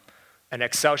an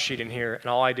Excel sheet in here, and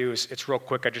all I do is, it's real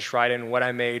quick. I just write in what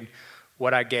I made,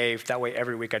 what I gave. That way,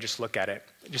 every week I just look at it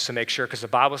just to make sure, because the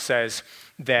Bible says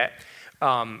that,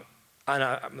 I'm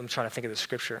trying to think of the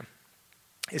scripture.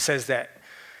 It says that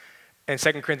in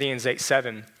 2 Corinthians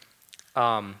 8:7,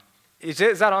 is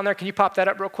that on there? Can you pop that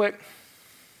up real quick?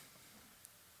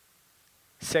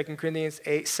 2 Corinthians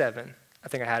 8:7. I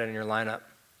think I had it in your lineup.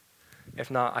 If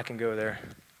not, I can go there.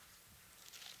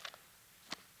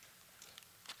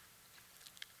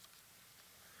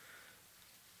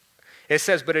 It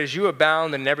says, but as you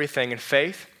abound in everything in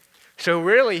faith. So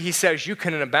really, he says you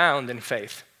can abound in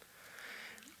faith.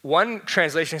 One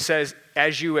translation says,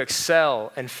 as you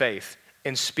excel in faith,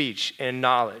 in speech, in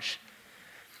knowledge.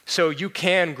 So you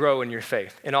can grow in your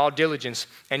faith, in all diligence,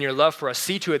 and your love for us.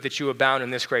 See to it that you abound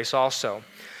in this grace also.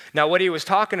 Now, what he was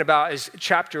talking about is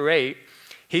chapter 8.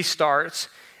 He starts,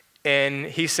 and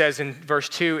he says in verse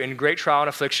 2, in great trial and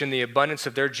affliction, the abundance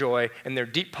of their joy and their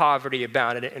deep poverty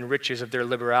abounded in riches of their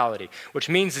liberality. Which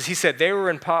means, as he said, they were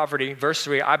in poverty. Verse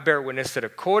 3, I bear witness that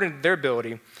according to their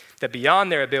ability, that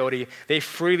beyond their ability, they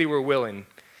freely were willing.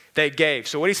 They gave.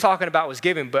 So what he's talking about was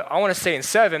giving. But I want to say in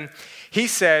 7, he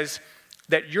says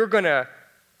that you're going to,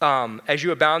 as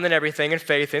you abound in everything, in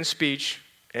faith, in speech,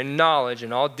 in knowledge,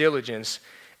 in all diligence,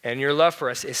 and your love for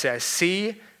us, it says,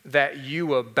 see that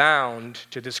you abound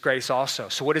to this grace also.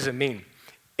 So what does it mean?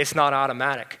 It's not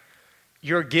automatic.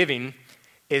 Your giving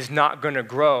is not going to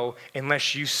grow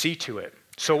unless you see to it.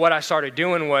 So what I started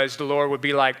doing was the Lord would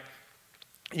be like,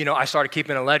 I started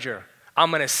keeping a ledger.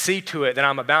 I'm going to see to it that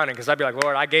I'm abounding, because I'd be like,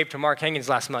 Lord, I gave to Mark Hangins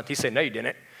last month. He said, no, you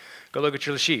didn't. Go look at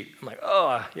your sheet. I'm like,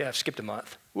 oh, yeah, I've skipped a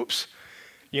month. Whoops.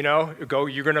 You're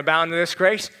going to abound in this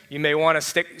grace. You may want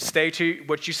to stay to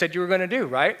what you said you were going to do,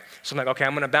 right? So I'm like, okay,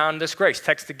 I'm going to abound in this grace.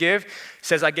 Text to give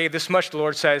says I gave this much. The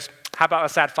Lord says, how about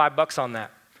let's add $5 on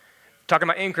that? Talking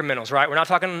about incrementals, right? We're not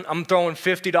talking, I'm throwing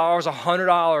 $50,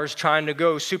 $100, trying to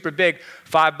go super big,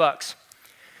 $5.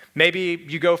 Maybe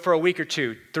you go for a week or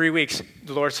 2, 3 weeks.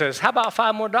 The Lord says, how about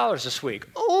 $5 more this week?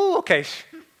 Oh, okay.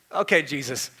 Okay,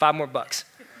 Jesus, $5 more.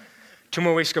 2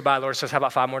 more weeks go by. The Lord says, how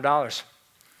about $5 more?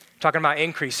 Talking about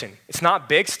increasing. It's not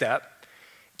big step.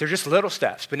 They're just little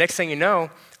steps. But next thing you know,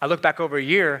 I look back over a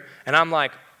year and I'm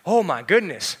like, oh my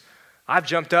goodness, I've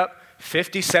jumped up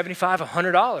 $50, $75,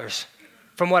 $100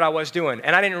 from what I was doing.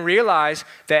 And I didn't realize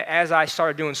that as I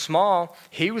started doing small,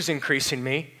 he was increasing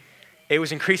me. It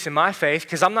was increasing my faith,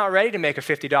 because I'm not ready to make a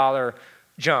 $50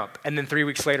 jump and then 3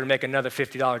 weeks later make another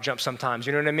 $50 jump sometimes.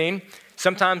 You know what I mean?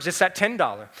 Sometimes it's that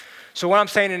 $10. So what I'm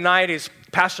saying tonight is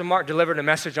Pastor Mark delivered a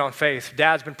message on faith.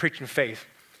 Dad's been preaching faith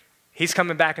He's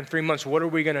coming back in 3 months. What are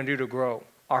we going to do to grow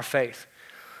our faith?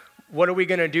 What are we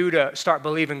going to do to start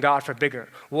believing God for bigger?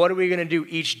 What are we going to do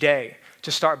each day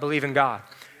to start believing God?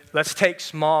 Let's take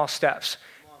small steps.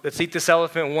 Let's eat this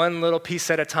elephant one little piece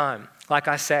at a time. Like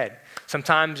I said,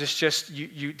 sometimes it's just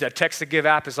the text to give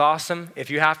app is awesome. If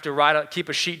you have to keep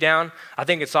a sheet down, I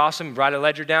think it's awesome. Write a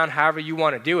ledger down, however you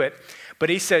want to do it. But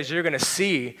he says you're going to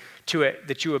see to it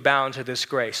that you abound to this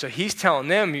grace. So he's telling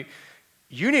them,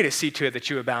 you need to see to it that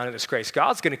you abound to this grace.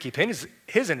 God's going to keep his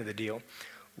end of the deal.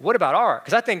 What about ours?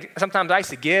 Because I think sometimes I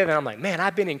used to give, and I'm like, man,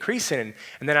 I've been increasing.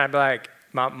 And then I'd be like,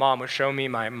 my mom would show me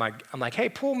I'm like, hey,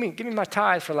 give me my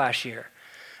tithe for last year.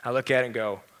 I look at it and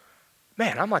go,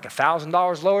 man, I'm like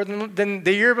 $1,000 lower than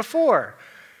the year before.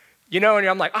 And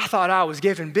I'm like, I thought I was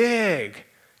giving big.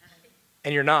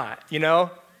 And you're not,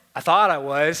 I thought I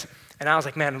was. And I was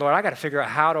like, man, Lord, I got to figure out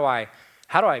how do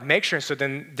I make sure. And so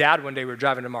then Dad, one day we were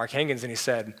driving to Mark Hankins, and he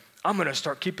said, I'm going to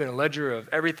start keeping a ledger of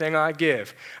everything I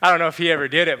give. I don't know if he ever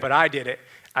did it, but I did it.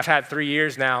 I've had 3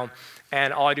 years now,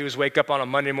 and all I do is wake up on a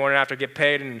Monday morning after I get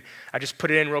paid, and I just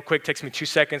put it in real quick. It takes me 2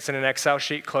 seconds in an Excel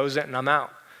sheet, close it, and I'm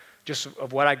out. Just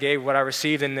of what I gave, what I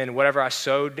received, and then whatever I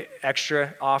sowed,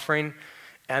 extra offering.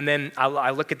 And then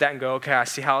I look at that and go, okay, I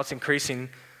see how it's increasing.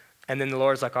 And then the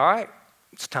Lord's like, all right,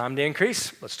 it's time to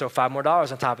increase. Let's throw $5 more on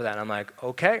top of that. And I'm like,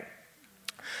 okay.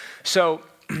 So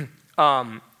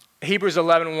Hebrews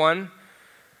 11:1,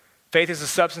 faith is the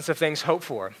substance of things hoped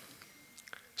for.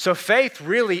 So faith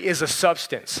really is a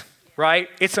substance, right?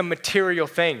 It's a material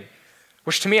thing,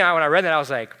 which to me, when I read that, I was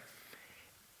like,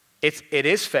 it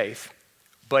is faith.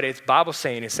 But it's Bible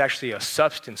saying it's actually a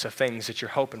substance of things that you're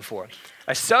hoping for.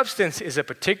 A substance is a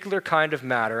particular kind of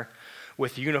matter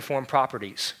with uniform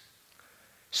properties.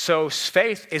 So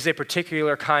faith is a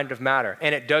particular kind of matter,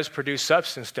 and it does produce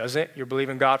substance, doesn't it? You're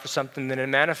believing God for something, then it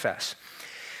manifests.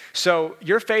 So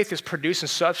your faith is producing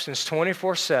substance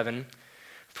 24/7,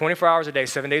 24 hours a day,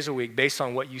 7 days a week, based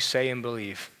on what you say and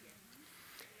believe.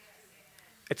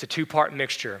 It's a two-part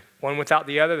mixture. One without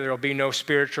the other, there will be no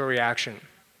spiritual reaction.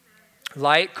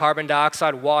 Light, carbon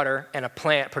dioxide, water, and a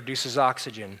plant produces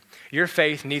oxygen. Your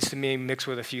faith needs to be mixed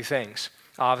with a few things.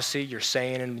 Obviously, you're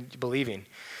saying and believing.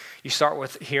 You start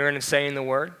with hearing and saying the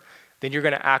word. Then you're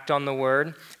going to act on the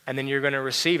word. And then you're going to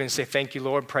receive and say, thank you,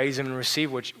 Lord, praise him, and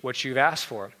receive what you've asked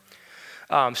for.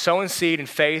 Sowing seed in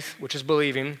faith, which is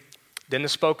believing, then the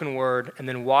spoken word, and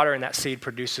then watering that seed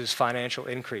produces financial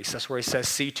increase. That's where he says,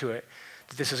 see to it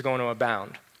that this is going to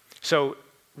abound. So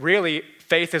really,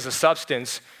 faith is a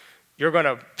substance. You're going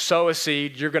to sow a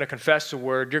seed. You're going to confess the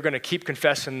word. You're going to keep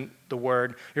confessing the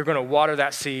word. You're going to water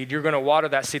that seed. You're going to water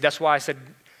that seed. That's why I said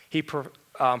he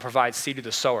provides seed to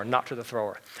the sower, not to the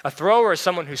thrower. A thrower is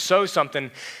someone who sows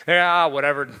something.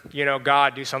 Whatever,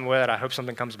 God, do something with it. I hope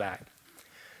something comes back.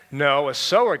 No, a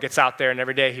sower gets out there and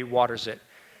every day he waters it.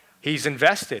 He's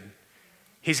invested.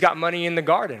 He's got money in the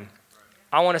garden.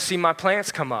 I want to see my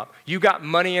plants come up. You got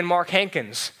money in Mark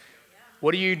Hankins.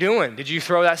 What are you doing? Did you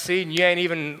throw that seed and you ain't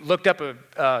even looked up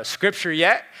a scripture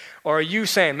yet? Or are you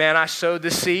saying, man, I sowed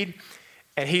this seed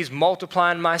and he's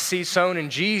multiplying my seed sown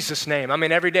in Jesus' name? I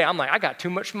mean, every day I'm like, I got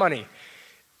too much money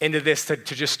into this to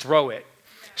just throw it.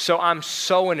 So I'm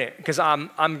sowing it because I'm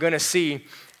going to see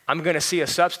a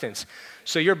substance.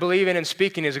 So your believing and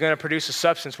speaking is going to produce a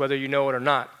substance whether you know it or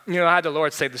not. I had the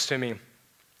Lord say this to me.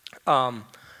 Some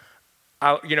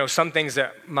things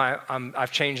that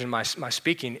I've changed in my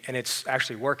speaking, and it's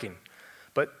actually working.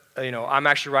 But, I'm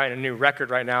actually writing a new record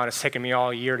right now, and it's taken me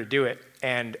all year to do it.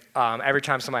 And every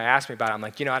time somebody asks me about it, I'm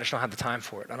like, I just don't have the time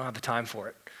for it. I don't have the time for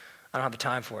it.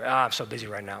 I'm so busy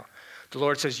right now. The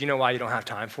Lord says, you know why you don't have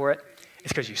time for it? It's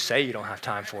because you say you don't have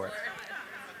time for it.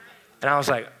 And I was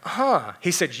like, He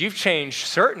said, you've changed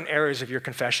certain areas of your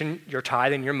confession, your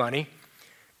tithe and your money.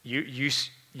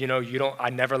 I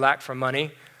never lack for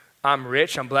money. I'm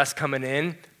rich, I'm blessed coming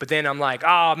in, but then I'm like,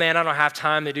 oh man, I don't have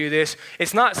time to do this.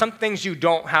 It's not some things you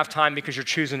don't have time because you're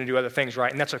choosing to do other things,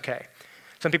 right? And that's okay.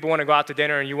 Some people want to go out to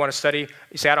dinner and you want to study.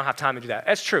 You say, I don't have time to do that.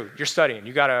 That's true. You're studying.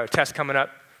 You got a test coming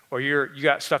up or you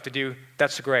got stuff to do.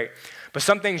 That's great. But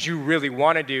some things you really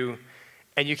want to do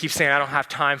and you keep saying, I don't have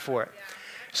time for it.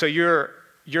 So your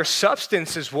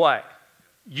substance is what?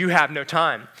 You have no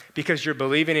time because you're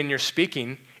believing and you're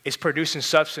speaking is producing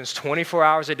substance 24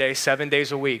 hours a day, 7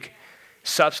 days a week.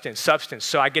 Substance.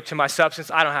 So I get to my substance,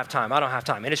 I don't have time.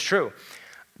 And it's true.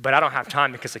 But I don't have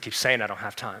time because I keep saying I don't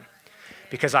have time.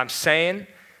 Because I'm saying,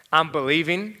 I'm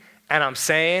believing, and I'm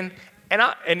saying,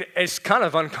 and it's kind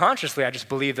of unconsciously, I just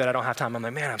believe that I don't have time. I'm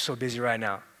like, man, I'm so busy right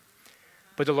now.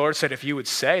 But the Lord said if you would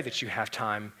say that you have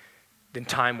time, then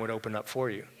time would open up for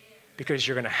you. because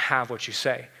you're going to have what you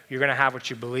say. You're going to have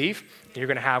what you believe, and you're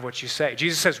going to have what you say.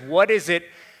 Jesus says, what is it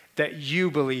that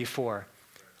you believe for?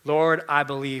 Lord, I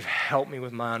believe, help me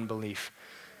with my unbelief.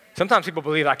 Sometimes people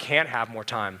believe I can't have more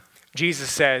time. Jesus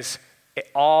says,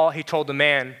 he told the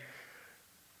man,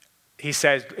 he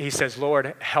says,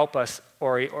 Lord, help us,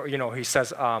 he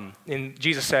says, and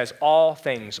Jesus says, all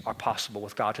things are possible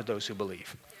with God to those who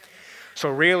believe. So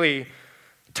really,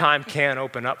 time can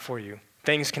open up for you.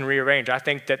 Things can rearrange. I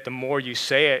think that the more you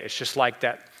say it, it's just like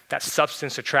that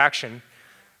substance attraction,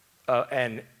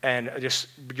 and just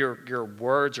your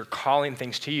words are calling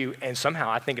things to you, and somehow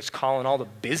I think it's calling all the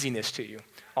busyness to you.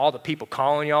 All the people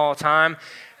calling you all the time.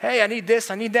 Hey, I need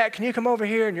this, I need that. Can you come over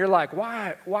here? And you're like,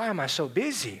 why am I so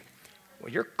busy?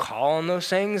 Well, you're calling those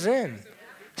things in,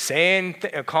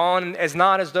 calling as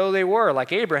not as though they were,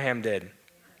 like Abraham did.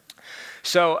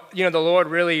 So, the Lord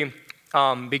really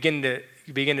began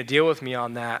to deal with me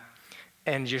on that,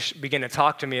 and just begin to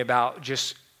talk to me about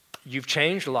just, you've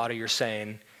changed a lot of your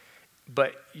saying,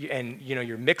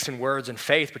 you're mixing words and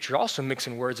faith, but you're also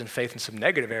mixing words and faith in some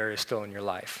negative areas still in your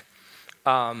life.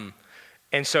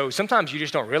 And so sometimes you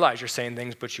just don't realize you're saying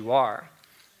things, but you are.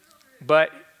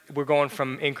 But we're going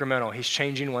from incremental. He's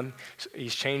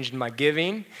changing my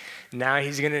giving. Now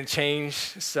he's going to change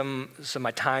some of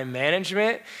my time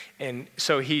management. And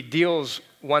so he deals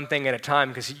one thing at a time,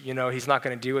 because, he's not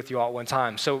going to deal with you all at one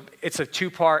time. So it's a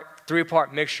 2-part,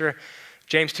 3-part mixture.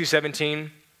 James 2:17.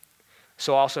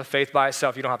 So also faith by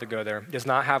itself, you don't have to go there, does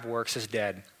not have works, is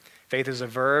dead. Faith is a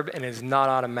verb and is not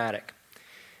automatic.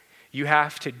 You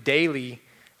have to daily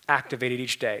activate it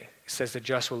each day. It says the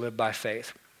just will live by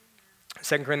faith.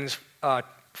 2 Corinthians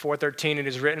 4:13, it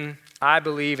is written, I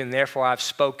believe and therefore I've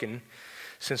spoken.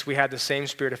 Since we had the same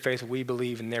spirit of faith, we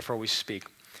believe and therefore we speak.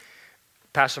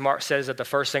 Pastor Mark says that the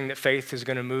first thing that faith is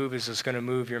going to move is it's going to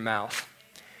move your mouth.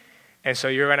 And so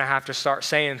you're going to have to start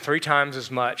saying 3 times as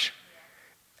much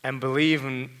and believe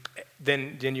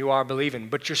than you are believing.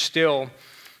 But you're still,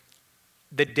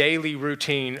 the daily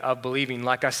routine of believing,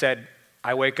 like I said,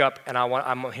 I wake up and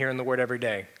I'm hearing the word every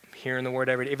day. Hearing the word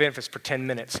every day, even if it's for 10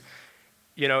 minutes.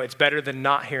 It's better than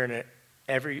not hearing it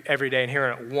every day and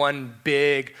hearing it one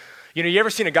big. You ever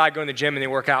seen a guy go in the gym and they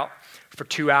work out for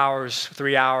 2 hours,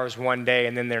 3 hours one day,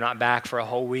 and then they're not back for a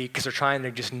whole week because they're trying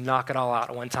to just knock it all out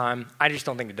at one time? I just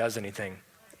don't think it does anything.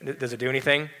 Does it do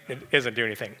anything? It doesn't do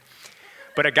anything.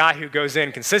 But a guy who goes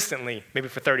in consistently, maybe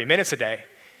for 30 minutes a day,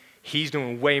 he's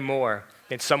doing way more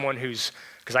than someone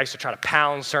because I used to try to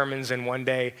pound sermons in one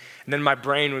day, and then my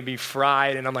brain would be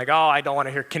fried, and I'm like, I don't want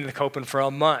to hear Kenneth Copeland for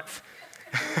a month.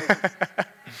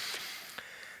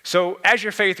 So as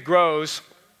your faith grows,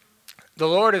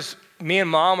 me and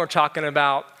Mom are talking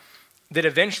about that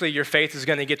eventually your faith is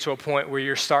going to get to a point where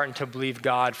you're starting to believe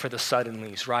God for the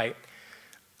suddenlies, right?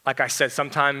 Like I said,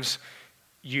 sometimes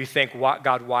you think,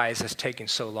 God, why is this taking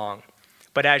so long?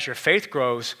 But as your faith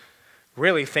grows,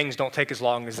 really things don't take as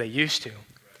long as they used to.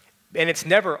 And it's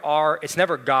never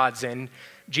God's end.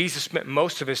 Jesus spent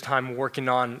most of his time working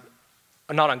not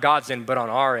on God's end, but on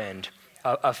our end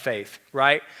of faith,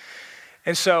 right?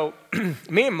 And so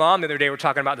me and Mom the other day were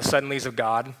talking about the suddenlies of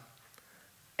God.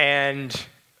 And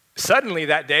suddenly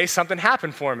that day, something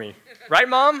happened for me. Right,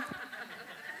 Mom?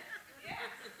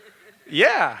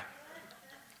 Yeah.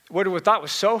 What we thought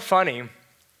was so funny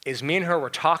is me and her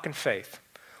were talking faith.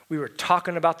 We were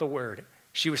talking about the word.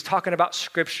 She was talking about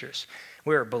scriptures.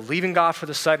 We were believing God for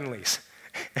the suddenlies.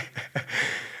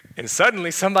 And suddenly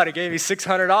somebody gave me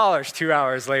 $600 2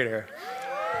 hours later.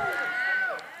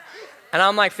 And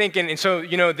I'm like thinking, and so,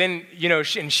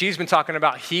 and she's been talking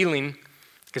about healing,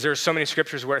 because there are so many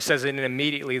scriptures where it says that and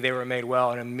immediately they were made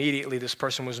well, and immediately this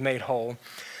person was made whole.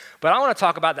 But I want to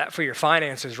talk about that for your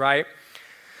finances, right?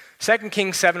 2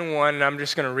 Kings 7:1, and I'm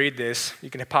just going to read this. You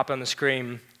can pop it on the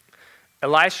screen.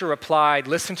 Elisha replied,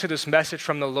 listen to this message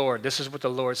from the Lord. This is what the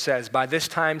Lord says. By this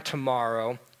time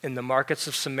tomorrow, in the markets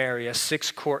of Samaria,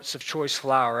 6 quarts of choice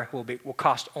flour will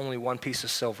cost only 1 piece of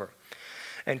silver,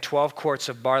 and 12 quarts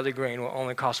of barley grain will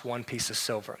only cost 1 piece of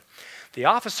silver. The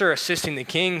officer assisting the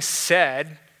king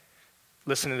said,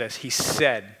 listen to this, he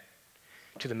said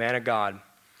to the man of God,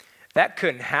 that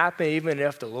couldn't happen even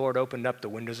if the Lord opened up the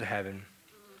windows of heaven.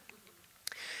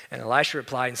 And Elisha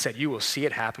replied and said, you will see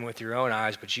it happen with your own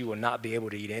eyes, but you will not be able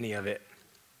to eat any of it.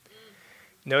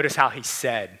 Notice how he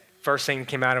said. First thing that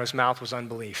came out of his mouth was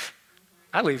unbelief.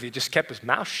 I believe he just kept his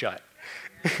mouth shut.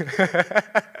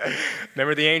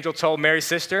 Remember the angel told Mary's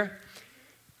sister,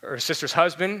 or her sister's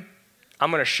husband,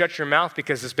 I'm going to shut your mouth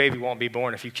because this baby won't be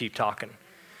born if you keep talking.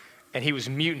 And he was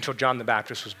mute until John the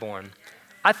Baptist was born.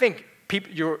 I think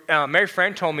Mary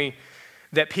Fran told me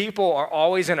that people are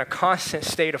always in a constant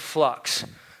state of flux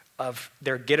of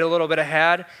they get a little bit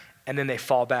ahead and then they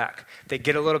fall back. They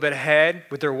get a little bit ahead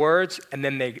with their words and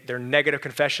then their negative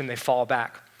confession, they fall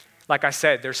back. Like I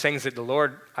said, there's things that the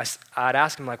Lord, I'd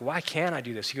ask him like, why can't I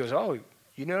do this? He goes, oh,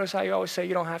 you notice how you always say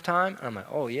you don't have time? And I'm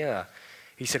like, oh yeah.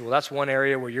 He said, well, that's one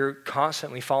area where you're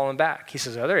constantly falling back. He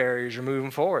says, other areas you're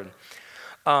moving forward.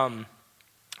 In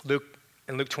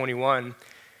Luke 21,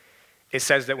 it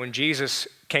says that when Jesus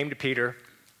came to Peter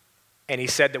and he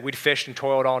said that we'd fished and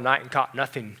toiled all night and caught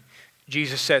nothing,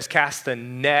 Jesus says, cast the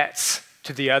nets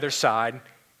to the other side.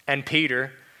 And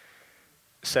Peter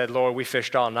said, Lord, we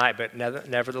fished all night, but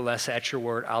nevertheless, at your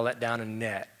word, I'll let down a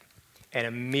net. And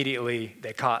immediately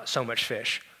they caught so much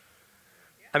fish.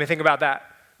 I mean, think about that.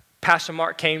 Pastor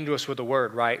Mark came to us with a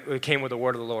word, right? He came with the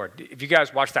word of the Lord. If you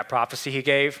guys watched that prophecy he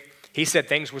gave, he said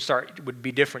things would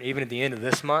be different even at the end of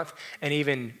this month. And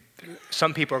even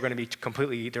some people are going to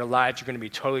be their lives are going to be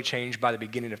totally changed by the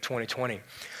beginning of 2020.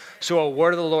 So a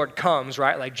word of the Lord comes,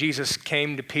 right? Like Jesus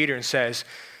came to Peter and says,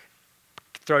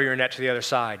 throw your net to the other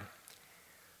side.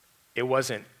 It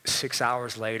wasn't 6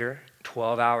 hours later,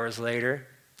 12 hours later,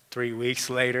 3 weeks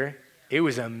later. It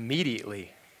was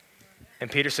immediately. And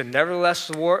Peter said, nevertheless,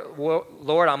 Lord,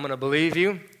 I'm going to believe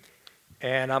you,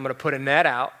 and I'm going to put a net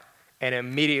out, and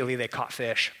immediately they caught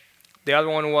fish. The other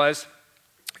one was,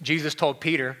 Jesus told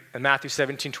Peter in Matthew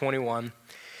 17:21,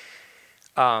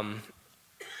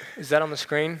 is that on the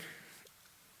screen?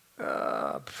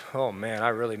 Oh man, I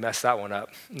really messed that one up.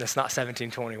 That's not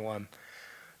 17:21.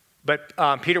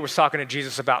 But Peter was talking to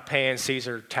Jesus about paying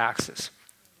Caesar taxes.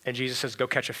 And Jesus says, go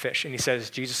catch a fish. And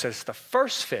Jesus says, the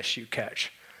first fish you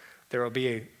catch, there will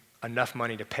be enough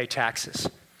money to pay taxes.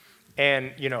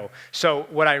 And, so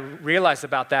what I realized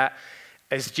about that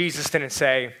is Jesus didn't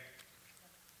say,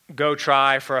 go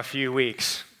try for a few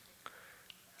weeks.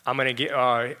 I'm going to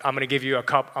give you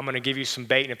I'm going to give you some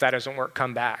bait, and if that doesn't work,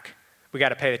 come back. We got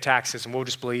to pay the taxes, and we'll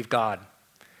just believe God.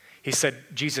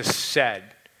 Jesus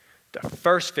said, the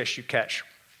first fish you catch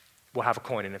will have a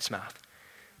coin in its mouth.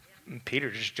 And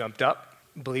Peter just jumped up,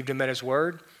 believed him at his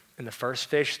word, and the first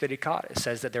fish that he caught, it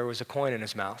says that there was a coin in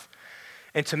his mouth.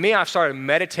 And to me, I've started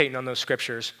meditating on those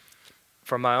scriptures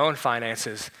for my own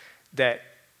finances, that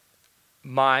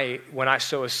when I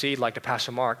sow a seed like to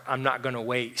Pastor Mark, I'm not going to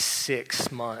wait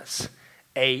 6 months,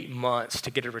 8 months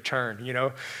to get a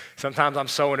return, Sometimes I'm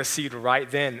sowing a seed right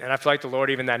then, and I feel like the Lord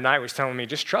even that night was telling me,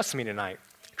 just trust me tonight.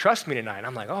 Trust me tonight.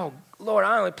 I'm like, oh, Lord,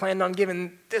 I only planned on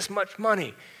giving this much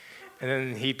money. And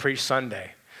then he preached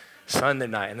Sunday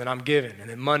night, and then I'm giving, and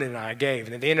then Monday night I gave,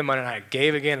 and at the end of Monday night I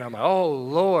gave again, and I'm like, oh,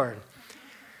 Lord,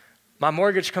 my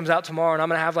mortgage comes out tomorrow, and I'm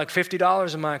going to have like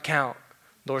 $50 in my account.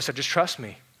 The Lord said, just trust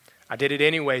me. I did it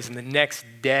anyways, and the next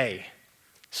day,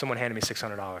 someone handed me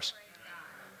 $600.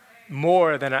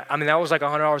 More than, that was like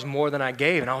 $100 more than I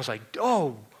gave, and I was like,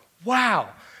 oh, wow.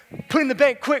 Put it in the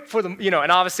bank quick for the,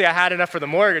 and obviously I had enough for the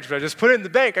mortgage, but I just put it in the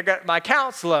bank. I got my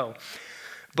account's low.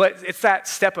 But it's that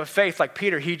step of faith, like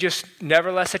Peter, he just,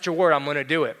 nevertheless at your word, I'm going to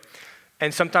do it.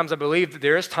 And sometimes I believe that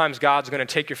there is times God's going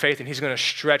to take your faith and he's going to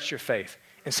stretch your faith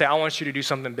and say, I want you to do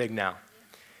something big now.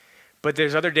 But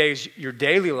there's other days, your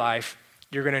daily life,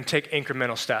 you're going to take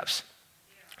incremental steps.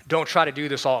 Don't try to do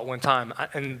this all at one time.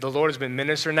 And the Lord has been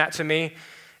ministering that to me,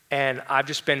 and I've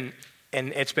just been,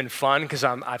 and it's been fun because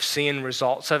I've seen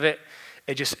results of it.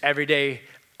 It just every day,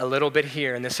 a little bit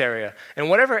here in this area. And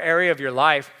whatever area of your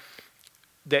life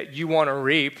that you want to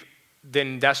reap,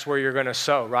 then that's where you're going to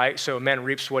sow, right? So a man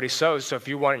reaps what he sows. So if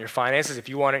you want it in your finances, if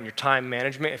you want it in your time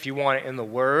management, if you want it in the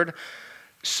word,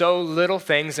 sow little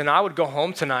things. And I would go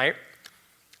home tonight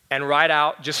and write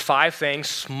out just 5 things,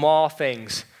 small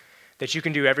things that you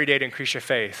can do every day to increase your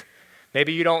faith.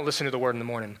 Maybe you don't listen to the word in the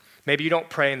morning. Maybe you don't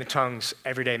pray in the tongues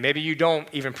every day. Maybe you don't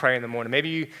even pray in the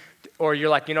morning. Or you're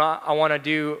like, I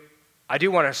do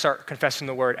want to start confessing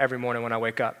the word every morning when I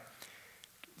wake up.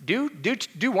 Do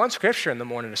one scripture in the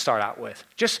morning to start out with.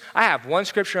 I have one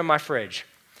scripture in my fridge,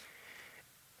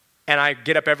 and I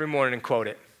get up every morning and quote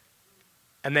it.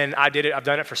 And then I've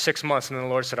done it for 6 months, and then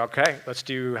the Lord said, okay,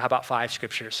 how about 5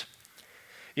 scriptures?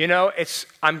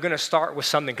 I'm going to start with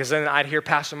something, because then I'd hear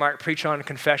Pastor Mark preach on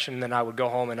confession, and then I would go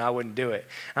home and I wouldn't do it.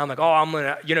 And I'm like, I'm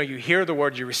going to, you hear the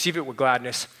word, you receive it with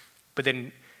gladness, but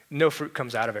then no fruit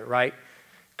comes out of it, right?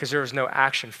 Because there is no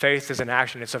action. Faith is an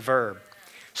action, it's a verb.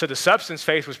 So the substance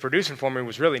faith was producing for me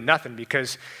was really nothing,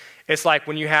 because it's like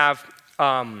when you have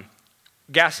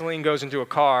gasoline goes into a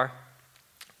car,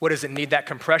 what does it need? That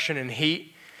compression and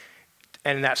heat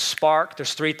and that spark.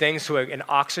 There's 3 things to an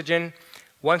oxygen.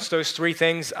 Once those 3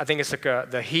 things, I think it's like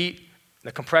the heat,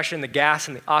 the compression, the gas,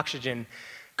 and the oxygen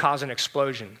cause an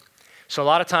explosion. So a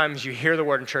lot of times you hear the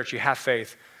word in church, you have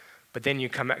faith, but then you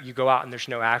go out and there's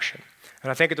no action.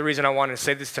 And I think the reason I wanted to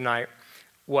say this tonight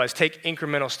was take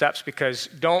incremental steps, because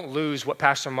don't lose what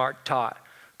Pastor Mark taught.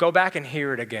 Go back and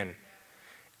hear it again.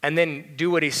 And then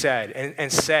do what he said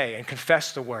and say and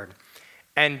confess the word.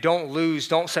 And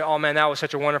don't say, oh man, that was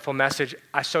such a wonderful message.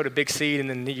 I sowed a big seed, and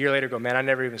then a year later go, man, I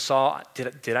never even saw,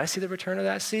 did I see the return of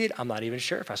that seed? I'm not even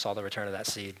sure if I saw the return of that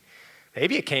seed.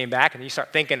 Maybe it came back and you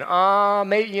start thinking,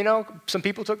 maybe, some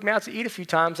people took me out to eat a few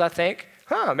times, I think.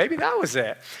 Maybe that was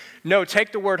it. No,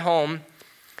 take the word home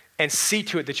and see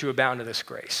to it that you abound to this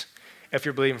grace. If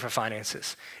you're believing for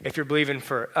finances, if you're believing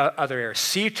for other areas,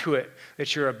 see to it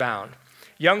that you're abound.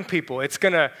 Young people,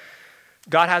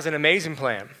 God has an amazing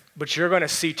plan, but you're going to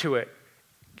see to it.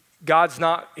 God's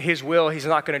not His will. He's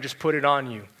not going to just put it on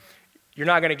you. You're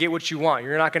not going to get what you want.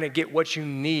 You're not going to get what you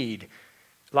need.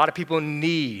 A lot of people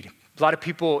need. A lot of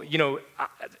people,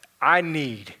 I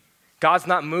need. God's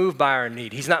not moved by our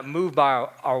need. He's not moved by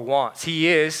our wants. He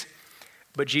is,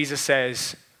 but Jesus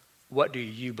says, what do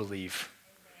you believe?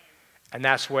 And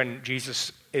that's when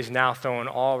Jesus is now throwing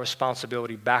all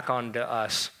responsibility back onto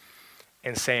us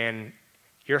and saying,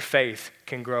 your faith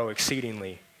can grow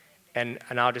exceedingly. And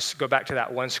I'll just go back to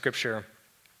that one scripture,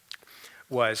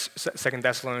 was 2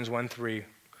 Thessalonians 1:3.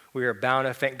 We are bound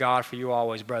to thank God for you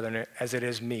always, brethren, as it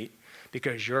is meet,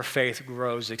 because your faith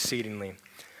grows exceedingly.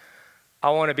 I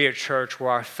want to be a church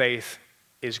where our faith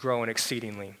is growing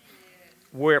exceedingly.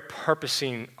 We're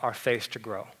purposing our faith to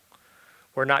grow.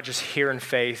 We're not just hearing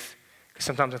faith.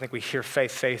 Sometimes I think we hear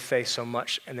faith so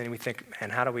much, and then we think, man,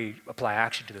 how do we apply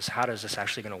action to this? How is this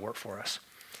actually going to work for us?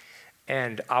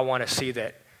 And I want to see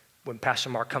that when Pastor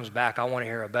Mark comes back, I want to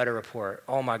hear a better report.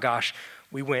 Oh my gosh,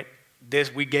 we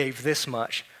gave this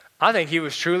much. I think he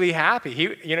was truly happy.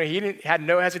 He had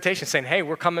no hesitation saying, hey,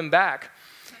 we're coming back.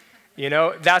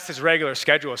 That's his regular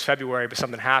schedule is February, but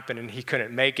something happened and he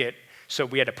couldn't make it, so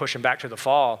we had to push him back to the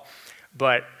fall.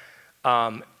 But,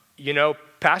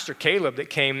 Pastor Caleb that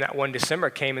came that one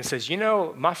December came and says,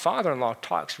 my father-in-law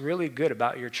talks really good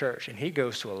about your church, and he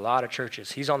goes to a lot of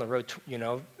churches. He's on the road,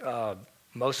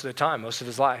 most of the time, most of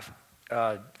his life,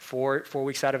 4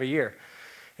 weeks out of a year.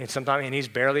 And he's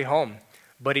barely home.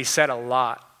 But he said a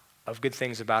lot of good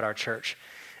things about our church.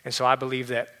 And so I believe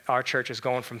that our church is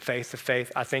going from faith to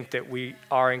faith. I think that we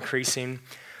are increasing,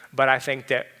 but I think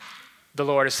that the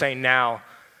Lord is saying now,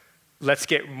 let's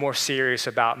get more serious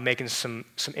about making some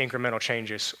incremental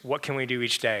changes. What can we do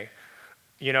each day?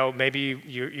 Maybe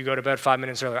you go to bed 5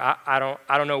 minutes earlier. I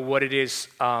don't know what it is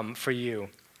for you.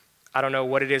 I don't know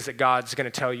what it is that God's going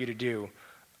to tell you to do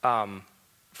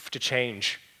to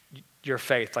change your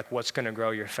faith, like what's going to grow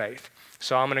your faith.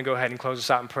 So I'm going to go ahead and close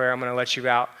this out in prayer. I'm going to let you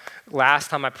out. Last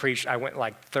time I preached, I went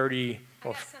like 30. I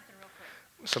got something real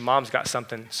quick. So Mom's got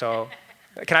something. So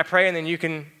can I pray and then you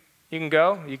can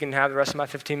go? You can have the rest of my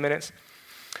 15 minutes.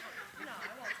 No,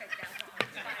 I won't take that long.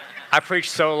 I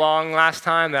preached so long last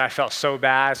time that I felt so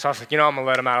bad. So I was like, I'm going to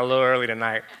let him out a little early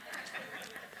tonight.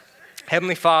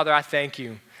 Heavenly Father, I thank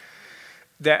you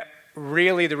that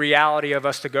really the reality of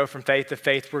us to go from faith to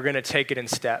faith, we're going to take it in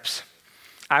steps.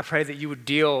 I pray that you would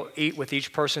eat with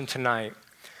each person tonight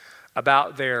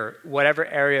about their whatever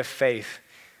area of faith.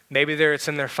 Maybe it's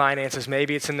in their finances.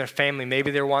 Maybe it's in their family.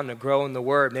 Maybe they're wanting to grow in the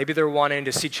word. Maybe they're wanting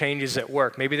to see changes at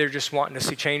work. Maybe they're just wanting to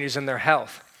see changes in their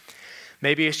health.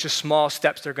 Maybe it's just small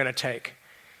steps they're going to take.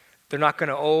 They're not going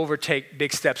to overtake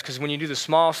big steps, because when you do the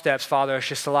small steps, Father, it's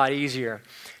just a lot easier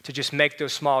to just make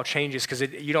those small changes, because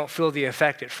you don't feel the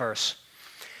effect at first.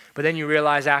 But then you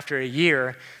realize after a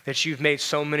year that you've made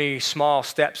so many small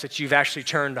steps that you've actually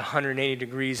turned 180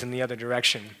 degrees in the other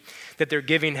direction, that their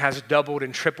giving has doubled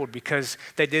and tripled because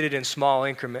they did it in small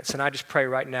increments. And I just pray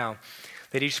right now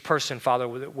that each person, Father,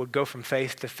 would go from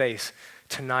faith to faith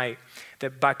tonight,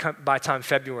 that by time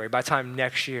February, by time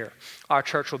next year, our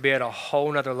church will be at a whole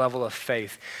nother level of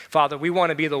faith. Father, we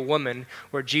want to be the woman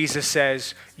where Jesus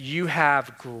says, you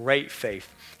have great faith.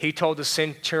 He told the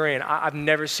centurion, I've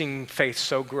never seen faith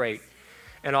so great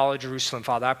in all of Jerusalem.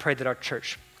 Father, I pray that our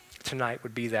church tonight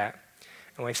would be that.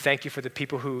 And we thank you for the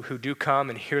people who do come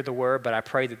and hear the word, but I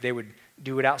pray that they would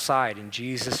do it outside in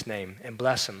Jesus' name and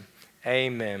bless them.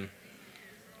 Amen.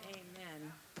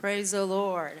 Amen. Praise the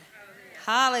Lord.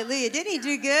 Hallelujah. Didn't he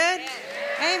do good?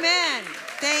 Amen.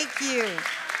 Thank you,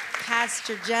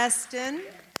 Pastor Justin.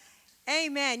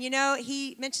 Amen.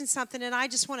 He mentioned something, and I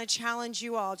just want to challenge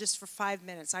you all just for 5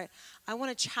 minutes. I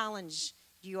want to challenge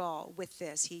you all with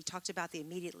this. He talked about the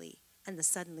immediately and the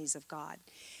suddenlies of God.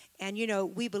 And,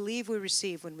 we believe we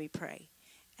receive when we pray.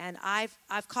 And I've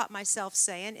caught myself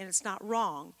saying, and it's not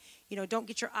wrong, don't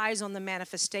get your eyes on the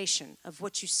manifestation of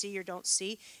what you see or don't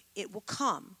see. It will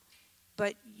come.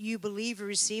 but you believe, you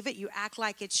receive it, you act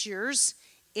like it's yours.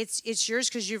 It's yours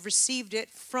because you've received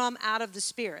it from out of the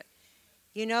Spirit.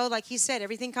 You know, like he said,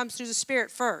 everything comes through the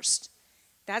Spirit first.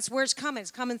 That's where it's coming.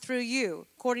 It's coming through you,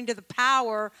 according to the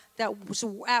power that was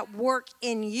at work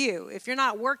in you. If you're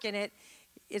not working it,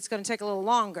 it's going to take a little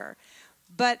longer.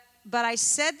 But I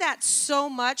said that so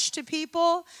much to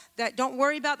people that don't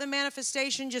worry about the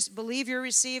manifestation. Just believe you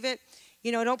receive it.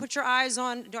 You know, don't put your eyes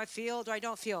on, do I feel, do I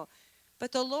don't feel.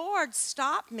 But the Lord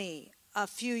stopped me a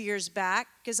few years back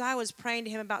because I was praying to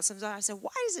him about something. I said,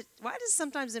 why does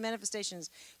sometimes the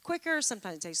manifestations quicker,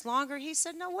 sometimes it takes longer? He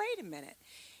said, no, wait a minute.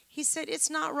 He said,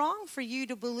 it's not wrong for you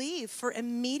to believe for the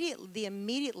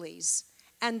immediatelys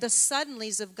and the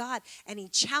suddenlies of God. And he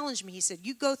challenged me. He said,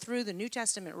 you go through the New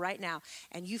Testament right now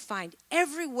and you find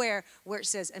everywhere where it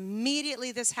says,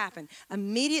 immediately this happened,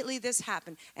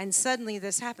 and suddenly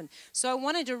this happened. So I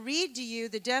wanted to read to you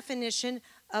the definition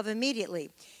of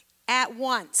immediately. At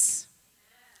once,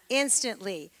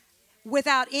 instantly,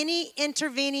 without any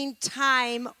intervening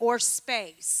time or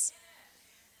space.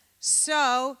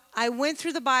 So I went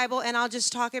through the Bible, and I'll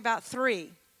just talk about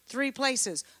three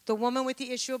places. The woman with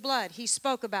the issue of blood, he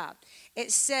spoke about.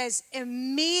 It says,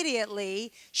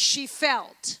 immediately she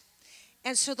felt.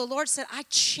 And so the Lord said, I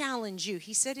challenge you.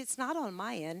 He said, it's not on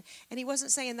my end. And he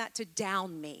wasn't saying that to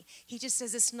down me. He just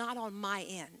says, it's not on my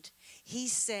end. He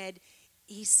said,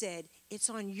 it's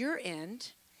on your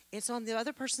end. It's on the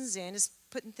other person's end. It's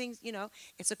putting things, you know,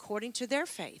 it's according to their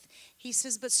faith. He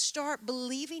says, but start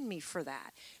believing me for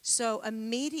that. So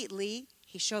immediately,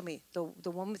 he showed me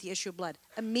the woman with the issue of blood.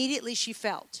 Immediately she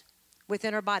felt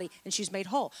within her body, and she's made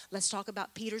whole. Let's talk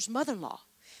about Peter's mother-in-law.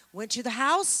 Went to the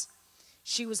house.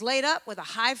 She was laid up with a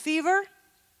high fever.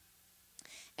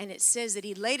 And it says that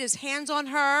he laid his hands on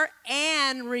her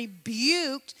and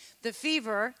rebuked the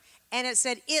fever. And it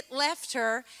said it left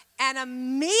her, and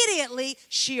immediately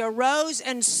she arose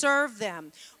and served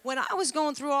them. When I was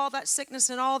going through all that sickness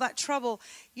and all that trouble,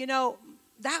 you know,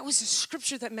 that was a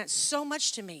scripture that meant so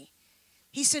much to me.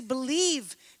 He said,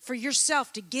 believe for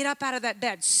yourself to get up out of that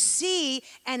bed. See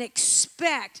and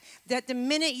expect that the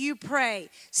minute you pray,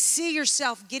 see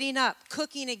yourself getting up,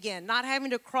 cooking again, not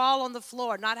having to crawl on the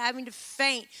floor, not having to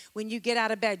faint when you get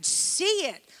out of bed. See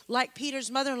it like Peter's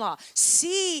mother-in-law.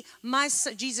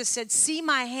 Jesus said, see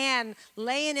my hand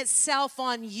laying itself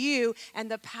on you and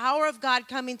the power of God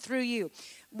coming through you.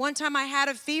 One time I had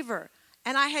a fever,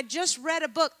 and I had just read a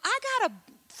book. I got a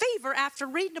fever after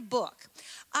reading a book.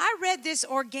 I read this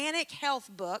organic health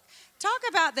book. Talk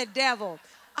about the devil.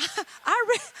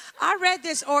 I read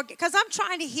this because I'm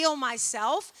trying to heal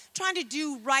myself, trying to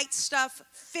do right stuff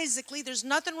physically. There's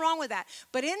nothing wrong with that.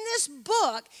 But in this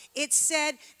book, it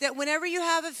said that whenever you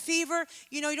have a fever,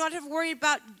 you know, you don't have to worry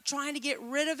about trying to get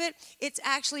rid of it. It's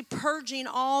actually purging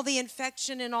all the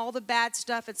infection and all the bad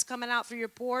stuff. It's coming out through your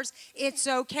pores. It's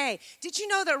okay. Did you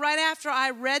know that right after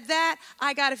I read that,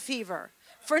 I got a fever?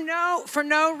 For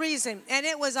no reason. And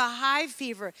it was a high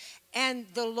fever. And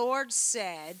the Lord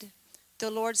said,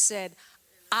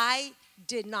 I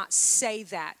did not say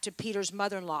that to Peter's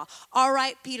mother-in-law. All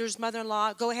right, Peter's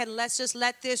mother-in-law, go ahead and let's just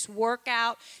let this work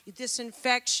out, this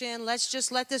infection. Let's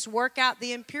just let this work out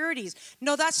the impurities.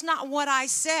 No, that's not what I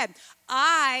said.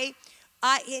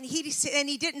 And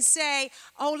he didn't say,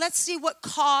 oh, let's see what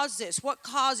caused this. What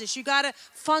caused this? You got a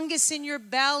fungus in your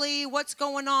belly. What's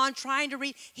going on? Trying to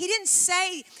read. He didn't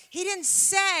say,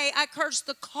 I cursed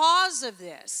the cause of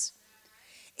this.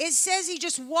 It says he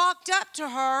just walked up to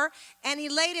her and he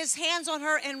laid his hands on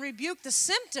her and rebuked the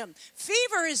symptom.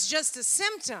 Fever is just a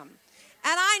symptom.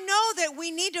 And I know that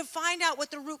we need to find out what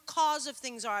the root cause of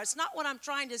things are. It's not what I'm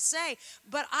trying to say.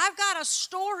 But I've got a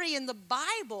story in the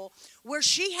Bible where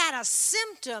she had a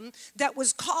symptom that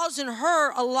was causing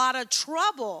her a lot of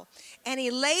trouble. And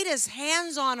he laid his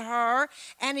hands on her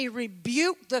and he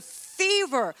rebuked the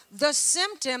fever, the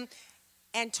symptom,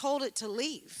 and told it to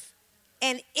leave.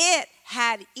 And it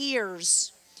had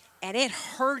ears and it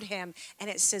heard him.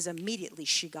 And it says immediately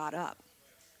she got up.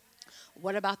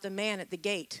 What about the man at the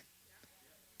gate?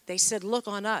 They said, look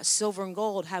on us, silver and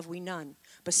gold have we none,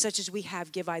 but such as we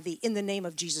have give I thee. In the name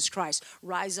of Jesus Christ,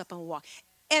 rise up and walk.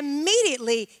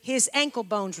 Immediately, his ankle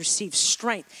bones received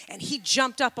strength, and he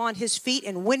jumped up on his feet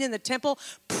and went in the temple,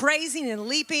 praising and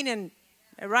leaping and,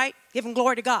 right, giving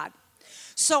glory to God.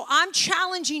 So I'm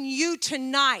challenging you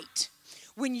tonight.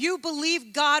 When you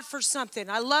believe God for something,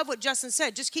 I love what Justin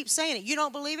said. Just keep saying it. You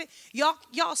don't believe it?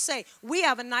 Y'all say, we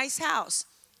have a nice house.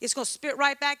 It's going to spit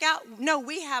right back out. No,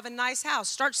 we have a nice house.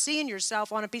 Start seeing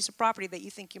yourself on a piece of property that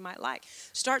you think you might like.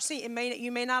 Start seeing it.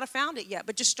 You may not have found it yet,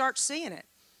 but just start seeing it.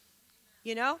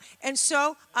 You know? And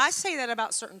so I say that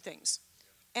about certain things.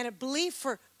 And believe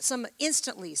for some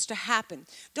instantlies to happen.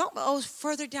 Don't,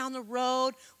 further down the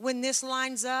road when this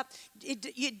lines up.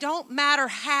 It don't matter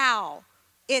how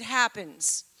it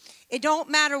happens. It don't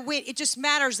matter when. It just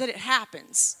matters that it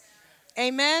happens.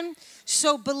 Amen?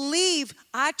 So believe.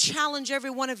 I challenge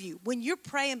every one of you. When you're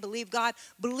praying, believe God.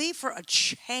 Believe for a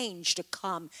change to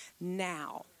come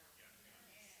now.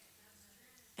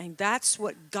 And that's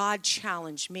what God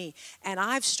challenged me. And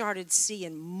I've started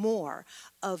seeing more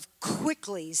of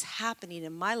quicklies happening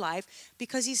in my life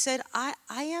because he said, I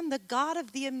am the God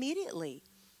of the immediately.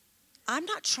 I'm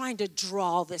not trying to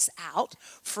draw this out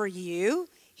for you.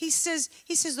 He says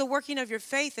the working of your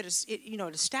faith that is, it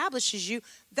establishes you.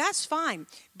 That's fine.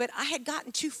 But I had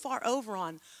gotten too far over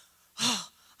on,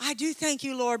 I do thank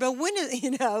you, Lord. But when,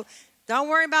 don't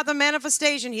worry about the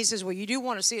manifestation. He says, well, you do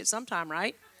want to see it sometime,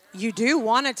 right? You do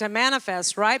want it to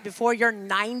manifest, right? Before you're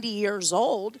 90 years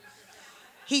old.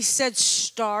 He said,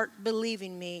 start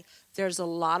believing me. There's a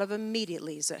lot of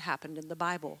immediatelys that happened in the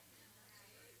Bible.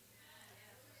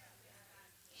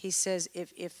 He says,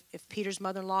 if Peter's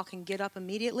mother-in-law can get up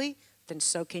immediately, then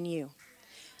so can you.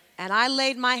 And I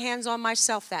laid my hands on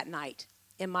myself that night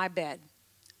in my bed.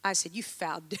 I said, you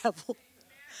foul devil.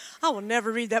 I will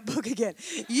never read that book again.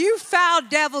 You foul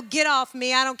devil, get off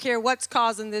me. I don't care what's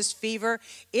causing this fever.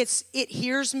 It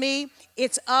hears me.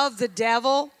 It's of the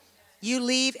devil. You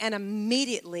leave, and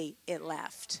immediately it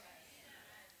left.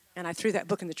 And I threw that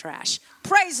book in the trash.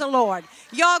 Praise the Lord.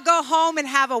 Y'all go home and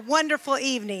have a wonderful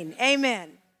evening.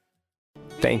 Amen.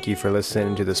 Thank you for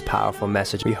listening to this powerful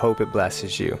message. We hope it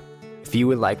blesses you. If you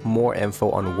would like more info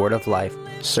on Word of Life,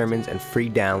 sermons, and free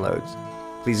downloads,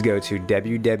 please go to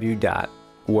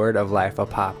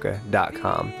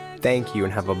www.wordoflifeapopka.com. Thank you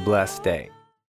and have a blessed day.